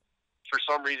was, for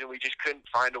some reason, we just couldn't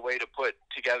find a way to put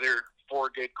together 4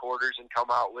 good quarters and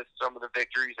come out with some of the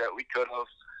victories that we could have.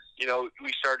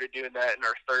 We started doing that in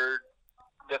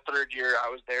the third year I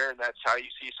was there, and that's how you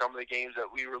see some of the games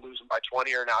that we were losing by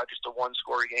 20 are now just a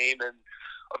 1-score game. And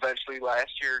eventually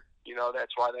last year,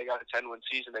 that's why they got a 10-win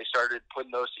season. They started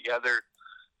putting those together,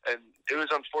 and it was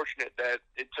unfortunate that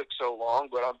it took so long,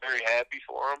 but I'm very happy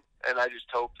for them, and I just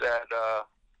hope that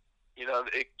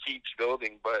it keeps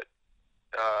building. But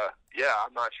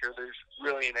I'm not sure there's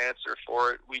really an answer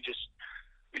for it. We just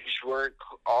weren't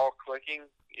all clicking.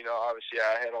 Obviously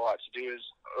I had a lot to do as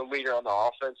a leader on the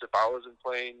offense. If I wasn't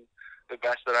playing the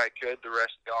best that I could, the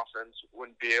rest of the offense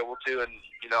wouldn't be able to. And,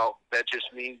 that just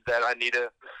means that I need to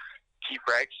keep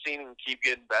practicing and keep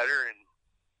getting better and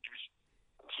just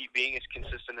keep being as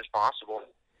consistent as possible.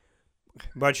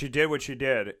 But you did what you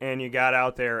did, and you got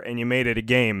out there and you made it a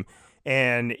game.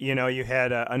 And, you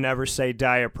had a never say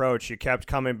die approach. You kept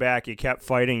coming back. You kept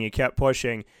fighting. You kept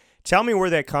pushing. Tell me where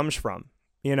that comes from.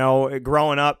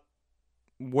 Growing up,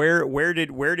 where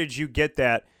did you get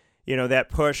that, that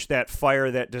push, that fire,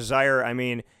 that desire? I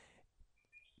mean,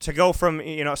 to go from,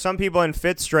 some people in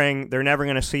fifth string, they're never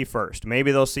going to see first.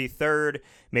 Maybe they'll see third,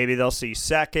 maybe they'll see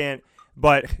second,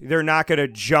 but they're not going to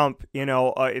jump,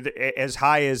 as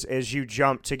high as you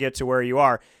jump to get to where you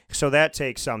are. So that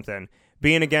takes something.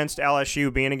 Being against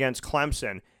LSU, being against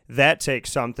Clemson, that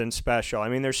takes something special. I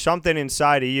mean, there's something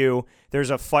inside of you. There's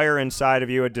a fire inside of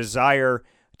you, a desire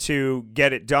to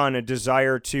get it done, a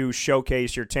desire to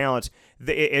showcase your talents.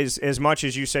 As much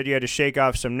as you said you had to shake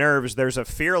off some nerves, there's a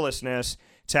fearlessness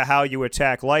to how you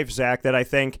attack life, Zach, that I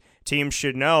think teams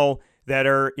should know that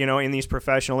are, in these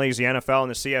professional leagues, the NFL and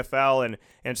the CFL and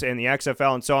the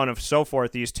XFL and so on and so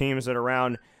forth, these teams that are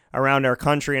around our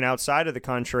country and outside of the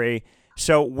country.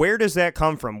 So where does that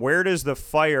come from? Where does the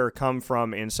fire come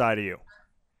from inside of you?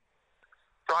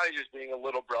 Probably just being a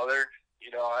little brother.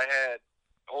 I had an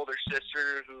older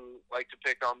sister who liked to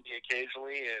pick on me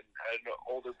occasionally, and I had an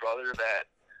older brother that,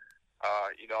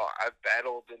 I've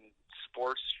battled in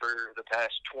sports for the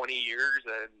past 20 years,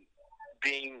 and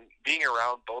being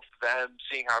around both of them,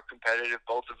 seeing how competitive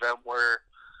both of them were,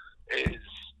 is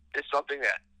something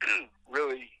that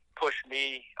really pushed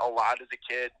me a lot as a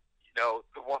kid.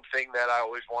 The one thing that I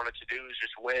always wanted to do is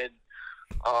just win.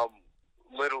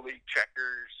 Little League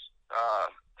checkers,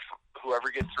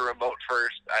 whoever gets the remote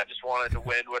first, I just wanted to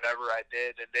win whatever I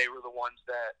did, and they were the ones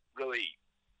that really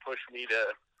pushed me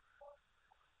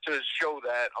to show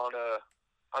that on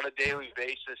a daily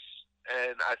basis.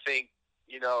 And I think,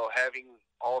 having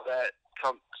all that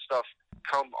stuff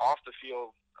come off the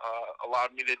field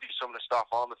allowed me to do some of the stuff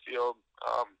on the field.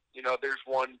 There's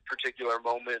one particular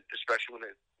moment, especially when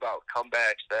it's about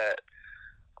comebacks, that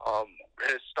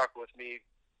has stuck with me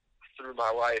through my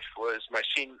life. Was my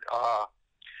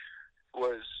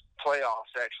was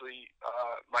playoffs, actually.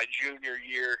 My junior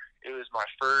year, it was my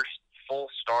first full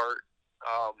start.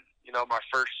 My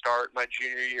first start my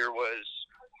junior year was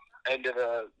end of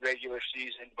the regular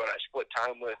season, but I split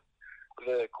time with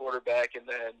the quarterback, and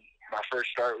then my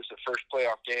first start was the first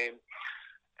playoff game,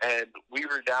 and we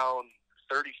were down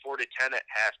 34-10 at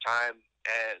halftime,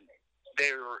 and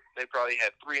they probably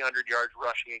had 300 yards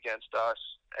rushing against us,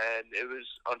 and it was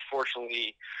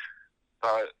unfortunately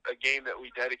a game that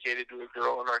we dedicated to a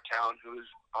girl in our town who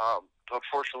was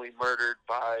unfortunately murdered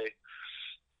by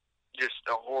just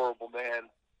a horrible man.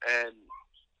 And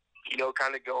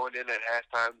kind of going in at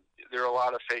halftime, there were a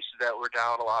lot of faces that were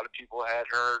down. A lot of people had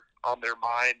her on their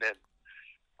mind, and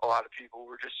a lot of people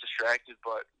were just distracted.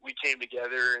 But we came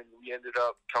together, and we ended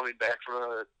up coming back from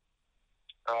a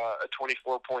a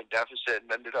 24-point deficit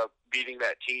and ended up beating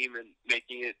that team and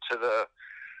making it to the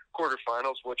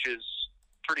quarterfinals, which is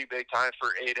pretty big time for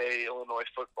 8A Illinois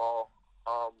football.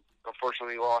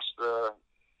 Unfortunately, lost the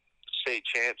state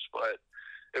champs, but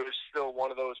it was still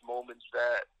one of those moments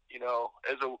that, you know,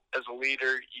 as a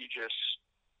leader,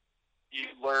 you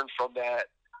learn from that,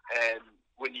 and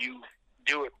when you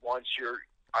do it once,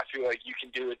 I feel like you can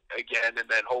do it again, and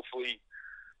then hopefully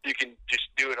you can just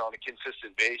do it on a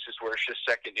consistent basis where it's just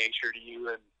second nature to you.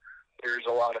 And there's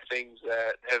a lot of things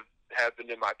that have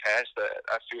happened in my past that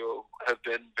I feel have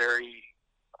been very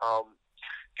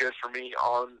good for me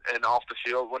on and off the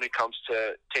field when it comes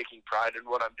to taking pride in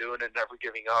what I'm doing and never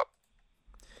giving up.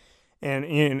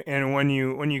 And when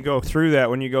you go through that,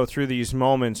 when you go through these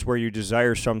moments where you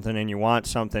desire something and you want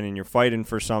something and you're fighting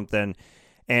for something,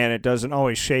 and it doesn't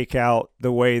always shake out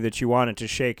the way that you want it to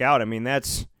shake out, I mean,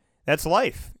 that's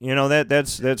life. You know,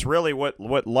 that's really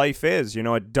what life is. You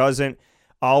know, it doesn't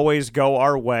always go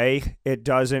our way. It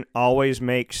doesn't always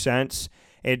make sense.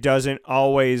 It doesn't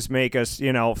always make us,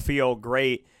 you know, feel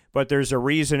great. But there's a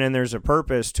reason and there's a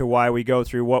purpose to why we go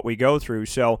through what we go through.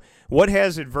 So what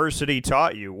has adversity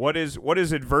taught you? What is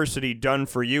adversity done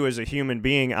for you as a human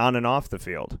being on and off the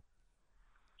field?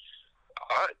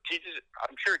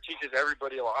 I'm sure it teaches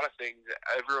everybody a lot of things.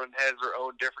 Everyone has their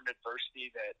own different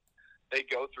adversity that they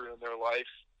go through in their life.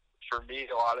 For me,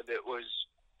 a lot of it was,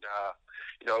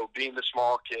 you know, being the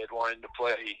small kid, wanting to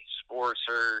play sports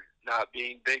or not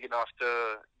being big enough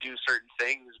to do certain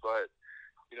things. But,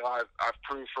 you know, I've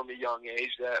proved from a young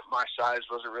age that my size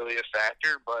wasn't really a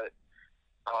factor. But,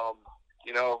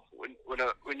 you know,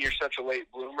 when you're such a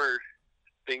late bloomer,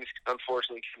 things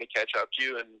unfortunately kind of catch up to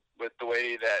you. And with the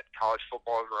way that college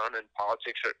football is run and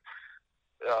politics are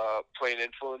play an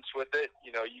influence with it,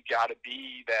 you know, you got to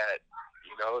be that,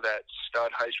 you know, that stud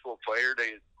high school player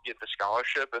to get the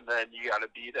scholarship, and then you got to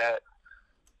be that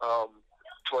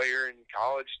player in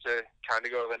college to kind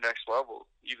of go to the next level.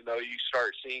 Even though you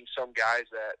start seeing some guys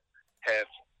that have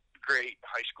great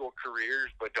high school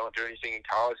careers but don't do anything in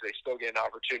college, they still get an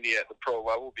opportunity at the pro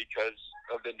level because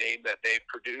of the name that they've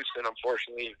produced. And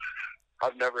unfortunately,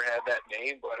 I've never had that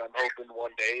name, but I'm hoping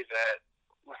one day that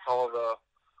with all the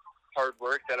hard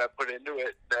work that I put into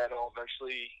it, that I'll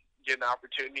eventually get an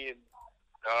opportunity, and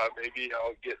maybe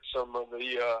I'll get some of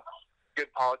the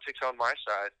good politics on my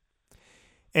side.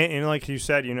 And like you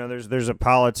said, you know, there's a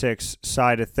politics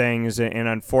side of things, and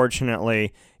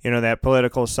unfortunately, you know, that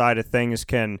political side of things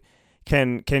can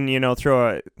you know,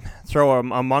 throw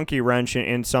a monkey wrench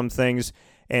in some things,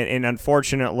 and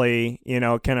unfortunately, you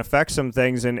know, can affect some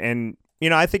things. And you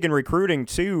know, I think in recruiting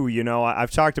too, you know,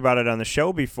 I've talked about it on the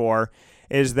show before,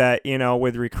 is that, you know,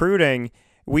 with recruiting,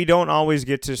 we don't always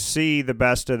get to see the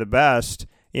best of the best,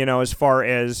 you know, as far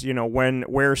as, you know,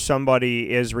 where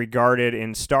somebody is regarded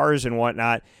in stars and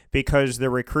whatnot, because the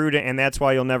recruiting, and that's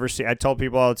why you'll never see, I tell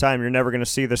people all the time, you're never going to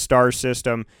see the star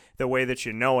system the way that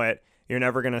you know it. You're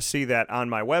never going to see that on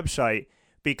my website,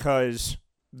 because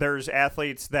there's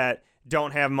athletes that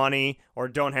don't have money or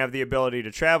don't have the ability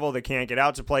to travel, they can't get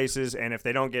out to places, and if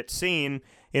they don't get seen,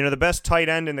 you know, the best tight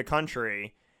end in the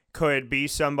country could be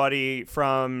somebody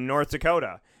from North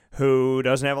Dakota who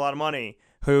doesn't have a lot of money,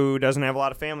 who doesn't have a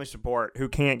lot of family support, who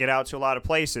can't get out to a lot of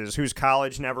places, whose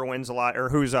college never wins a lot, or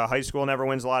whose high school never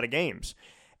wins a lot of games.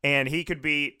 And he could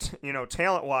be, you know,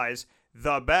 talent-wise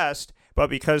the best, but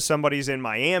because somebody's in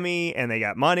Miami and they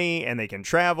got money and they can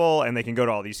travel and they can go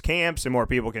to all these camps and more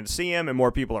people can see them and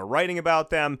more people are writing about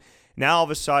them, now all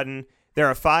of a sudden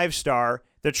they're a 5-star.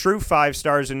 The true 5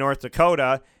 stars in North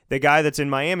Dakota, the guy that's in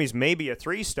Miami's maybe a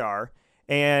 3-star.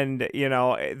 And, you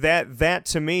know, that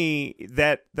to me,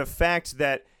 that the fact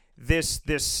that this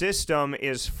system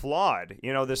is flawed,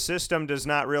 you know, the system does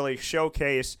not really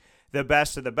showcase the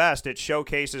best of the best. It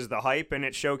showcases the hype, and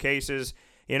it showcases,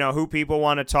 you know, who people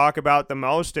want to talk about the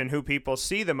most and who people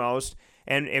see the most.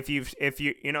 And if you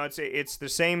you know, it's the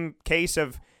same case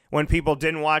of when people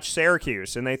didn't watch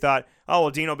Syracuse and they thought, oh,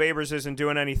 well, Dino Babers isn't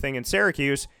doing anything in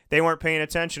Syracuse. They weren't paying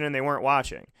attention and they weren't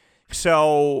watching.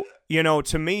 So, you know,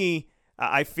 to me,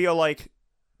 I feel like,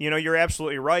 you know, you're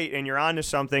absolutely right, and you're onto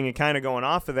something, and kind of going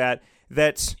off of that,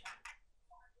 that's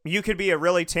you could be a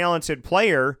really talented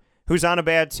player who's on a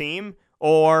bad team,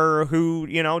 or who,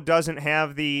 you know, doesn't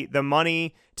have the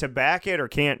money to back it, or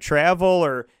can't travel,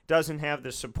 or doesn't have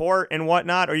the support and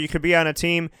whatnot. Or you could be on a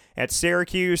team at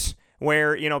Syracuse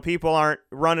where, you know, people aren't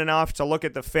running off to look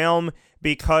at the film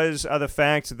because of the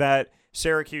fact that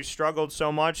Syracuse struggled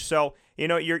so much. So, you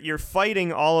know, you're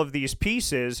fighting all of these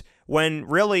pieces when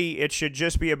really it should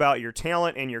just be about your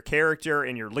talent and your character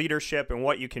and your leadership and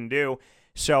what you can do.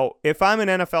 So if I'm an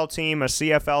NFL team, a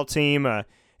CFL team,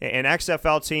 an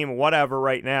XFL team, whatever,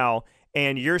 right now,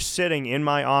 and you're sitting in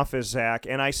my office, Zach,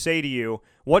 and I say to you,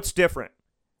 what's different?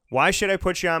 Why should I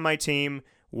put you on my team?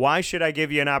 Why should I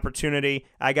give you an opportunity?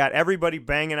 I got everybody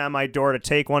banging on my door to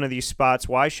take one of these spots.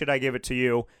 Why should I give it to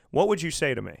you? What would you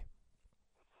say to me?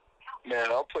 Man,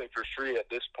 I'll play for free at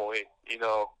this point.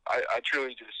 I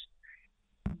truly just,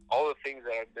 all the things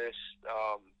that I've missed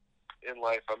in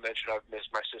life, I mentioned I've missed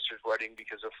my sister's wedding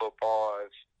because of football.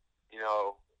 I've,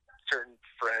 certain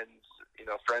friends,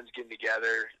 friends getting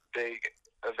together, big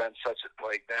events such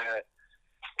like that.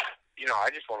 I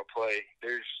just want to play.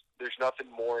 There's nothing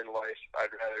more in life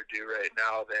I'd rather do right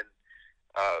now than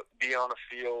be on a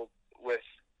field with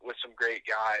some great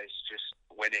guys, just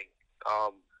winning.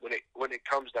 When it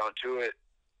comes down to it,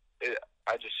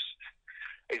 I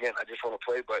just want to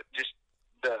play. But just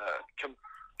the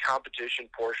competition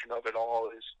portion of it all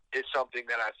is something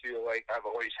that I feel like I've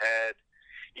always had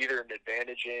either an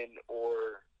advantage in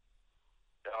or,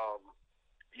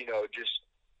 just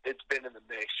it's been in the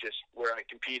mix, just where I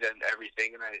compete in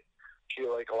everything, and I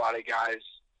feel like a lot of guys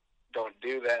don't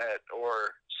do that,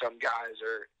 or some guys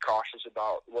are cautious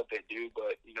about what they do.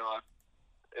 But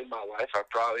in my life, I've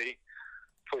probably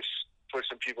pushed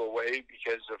some people away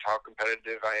because of how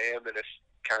competitive I am, and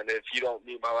if you don't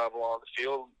meet my level on the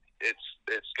field,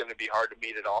 it's going to be hard to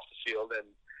meet it off the field. And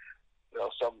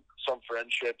some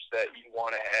friendships that you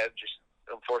want to have just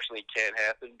unfortunately can't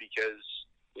happen because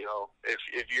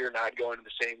if you're not going to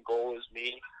the same goal as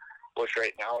me, which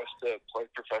right now is to play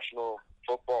professional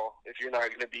football, if you're not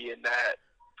going to be in that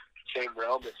same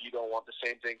realm, if you don't want the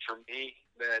same thing from me,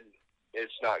 then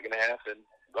it's not going to happen.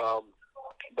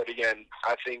 But again,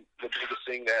 I think the biggest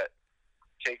thing that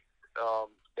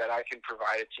I can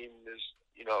provide a team is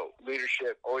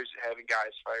leadership, always having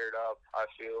guys fired up. I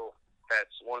feel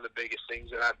that's one of the biggest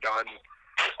things that I've done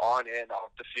on and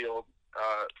off the field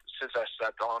since I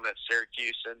stepped on at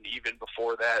Syracuse, and even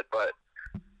before that. But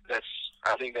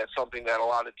I think that's something that a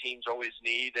lot of teams always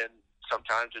need, and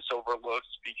sometimes it's overlooked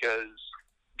because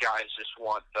guys just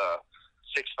want the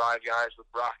 6'5" guys with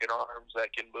rocket arms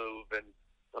that can move, and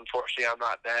unfortunately I'm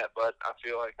not that, but I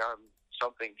feel like I'm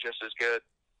something just as good.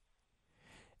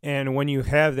 And when you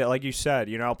have that, like you said,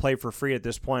 I'll play for free at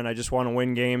this point. I just want to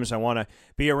win games. I want to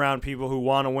be around people who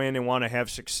want to win and want to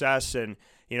have success. And,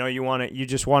 you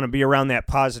just want to be around that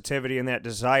positivity and that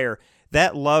desire.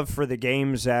 That love for the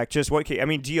game, Zach, do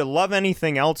you love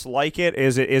anything else like it?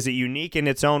 Is it unique in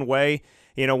its own way?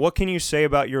 What can you say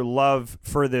about your love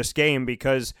for this game?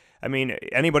 Because,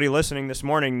 anybody listening this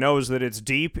morning knows that it's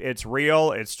deep, it's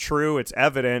real, it's true, it's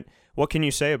evident. What can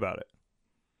you say about it?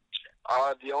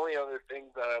 The only other thing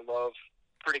that I love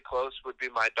pretty close would be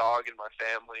my dog and my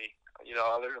family.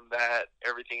 Other than that,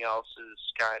 everything else is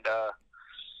kind of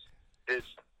is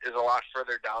a lot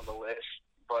further down the list.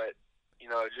 But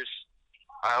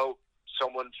I hope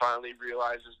someone finally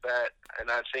realizes that,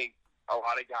 and I think a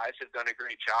lot of guys have done a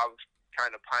great job of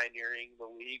kind of pioneering the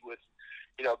league with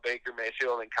Baker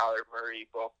Mayfield and Kyler Murray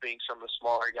both being some of the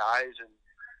smaller guys and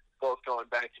both going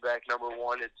back to back number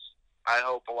one. I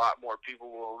hope a lot more people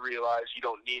will realize you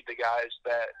don't need the guys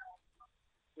that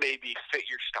maybe fit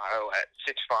your style at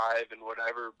 6'5" and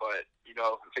whatever, but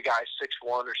if a guy's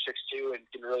 6'1" or 6'2" and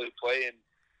can really play and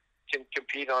can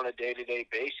compete on a day-to-day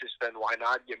basis, then why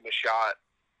not give him a shot?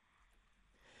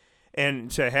 And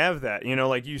to have that,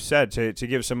 like you said, to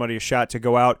give somebody a shot to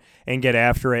go out and get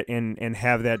after it and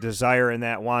have that desire and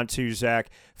that want to,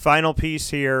 Zach. Final piece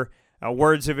here.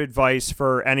 Words of advice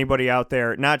for anybody out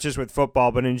there, not just with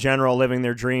football, but in general, living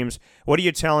their dreams. What are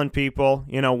you telling people?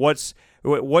 What's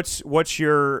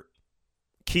your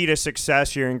key to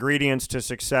success, your ingredients to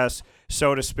success,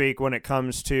 so to speak, when it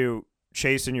comes to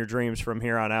chasing your dreams from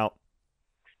here on out?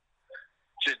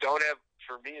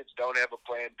 For me, it's don't have a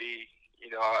plan B.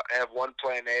 I have one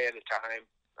plan A at a time.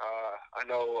 I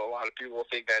know a lot of people will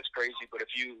think that's crazy, but if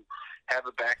you have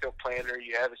a backup plan or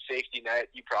you have a safety net,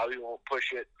 you probably won't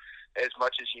push it as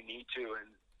much as you need to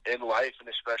in life, and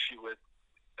especially with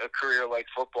a career like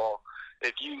football.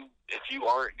 If you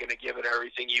aren't going to give it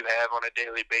everything you have on a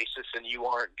daily basis, and you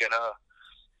aren't going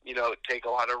to take a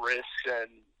lot of risks and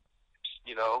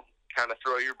kind of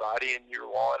throw your body and your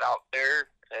wallet out there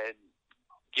and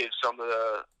give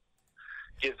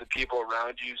the people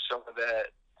around you some of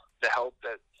the help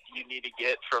that you need to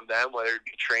get from them, whether it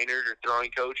be trainers or throwing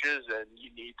coaches, and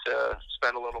you need to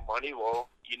spend a little money, well,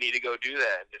 you need to go do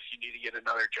that. And if you need to get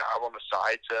another job on the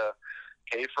side to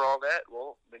pay for all that,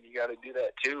 well, then you got to do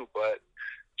that too. But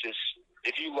just,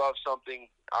 if you love something,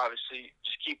 obviously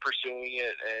just keep pursuing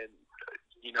it. And,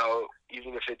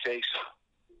 even if it takes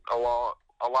a lot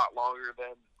longer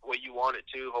than what you want it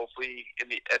to, hopefully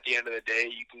at the end of the day,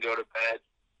 you can go to bed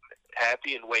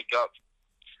happy and wake up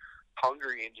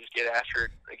hungry and just get after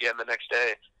it again the next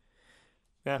day.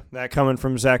 Yeah, that coming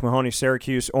from Zach Mahoney,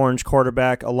 Syracuse Orange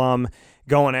quarterback, alum,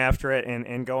 going after it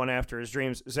and going after his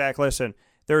dreams. Zach, listen,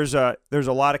 there's a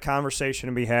lot of conversation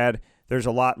to be had. There's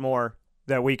a lot more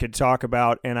that we could talk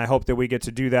about, and I hope that we get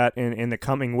to do that in the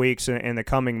coming weeks and in the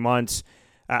coming months.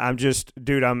 I'm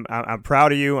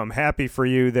proud of you. I'm happy for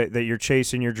you that you're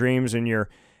chasing your dreams and you're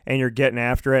getting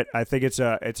after it. I think it's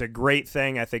a great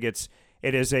thing. I think it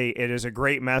is a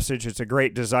great message. It's a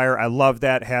great desire. I love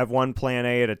that. Have one plan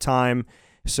A at a time.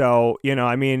 So,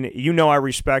 I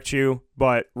respect you,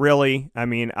 but really,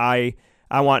 I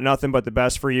want nothing but the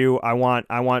best for you. I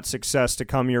want success to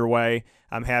come your way.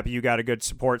 I'm happy you got a good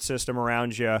support system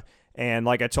around you. And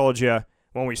like I told you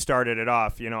when we started it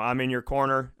off, I'm in your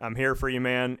corner. I'm here for you,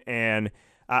 man. And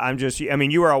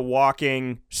you are a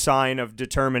walking sign of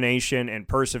determination and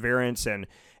perseverance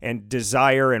and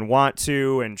desire and want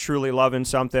to and truly loving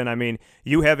something.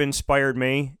 You have inspired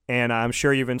me, and I'm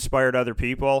sure you've inspired other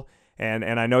people.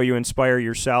 And I know you inspire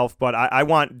yourself, but I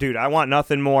want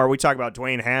nothing more. We talk about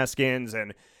Dwayne Haskins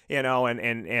and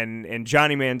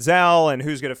Johnny Manziel and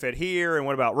who's going to fit here and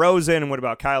what about Rosen and what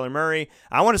about Kyler Murray.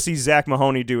 I want to see Zach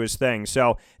Mahoney do his thing.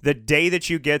 So the day that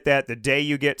you get that, the day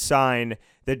you get signed,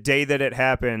 the day that it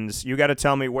happens, you got to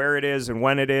tell me where it is and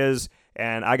when it is.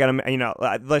 And I got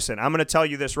to, listen, I'm going to tell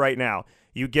you this right now.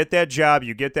 You get that job,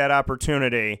 you get that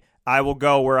opportunity, I will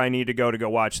go where I need to go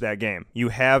watch that game. You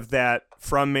have that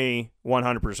from me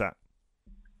 100%.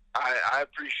 I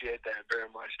appreciate that very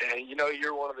much, Dan.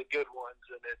 You're one of the good ones,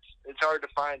 and it's hard to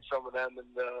find some of them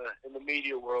in the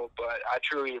media world, but I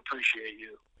truly appreciate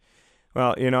you.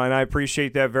 Well, and I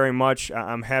appreciate that very much.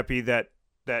 I'm happy that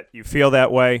you feel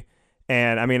that way,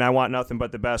 and I want nothing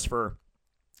but the best for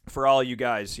all you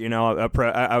guys.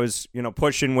 I was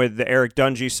pushing with the Eric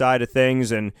Dungy side of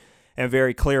things and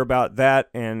very clear about that,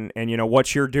 and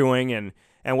what you're doing and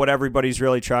what everybody's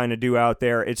really trying to do out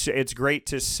there. It's great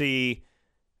to see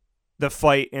the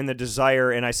fight and the desire.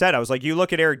 And I was like, you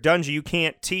look at Eric Dungy, you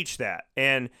can't teach that.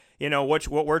 And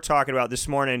what we're talking about this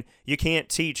morning, you can't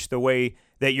teach the way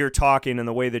that you're talking and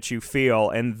the way that you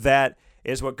feel, and that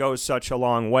is what goes such a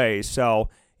long way. So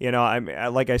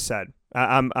like I said,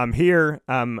 I'm here.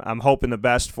 I'm hoping the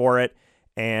best for it.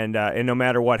 And no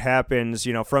matter what happens,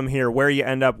 from here, where you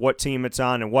end up, what team it's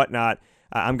on and whatnot,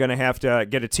 I'm going to have to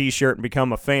get a T-shirt and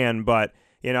become a fan. But,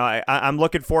 I'm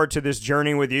looking forward to this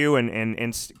journey with you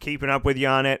and keeping up with you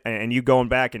on it and you going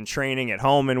back and training at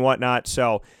home and whatnot.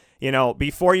 So,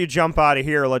 before you jump out of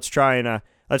here, let's try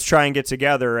and get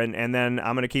together. And then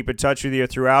I'm going to keep in touch with you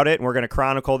throughout it. And we're going to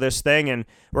chronicle this thing and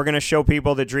we're going to show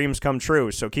people that dreams come true.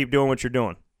 So keep doing what you're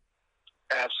doing.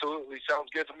 Absolutely. Sounds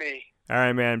good to me. All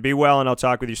right, man. Be well, and I'll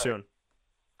talk with you soon.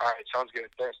 All right. Sounds good.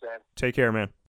 Thanks, Dan. Take care, man.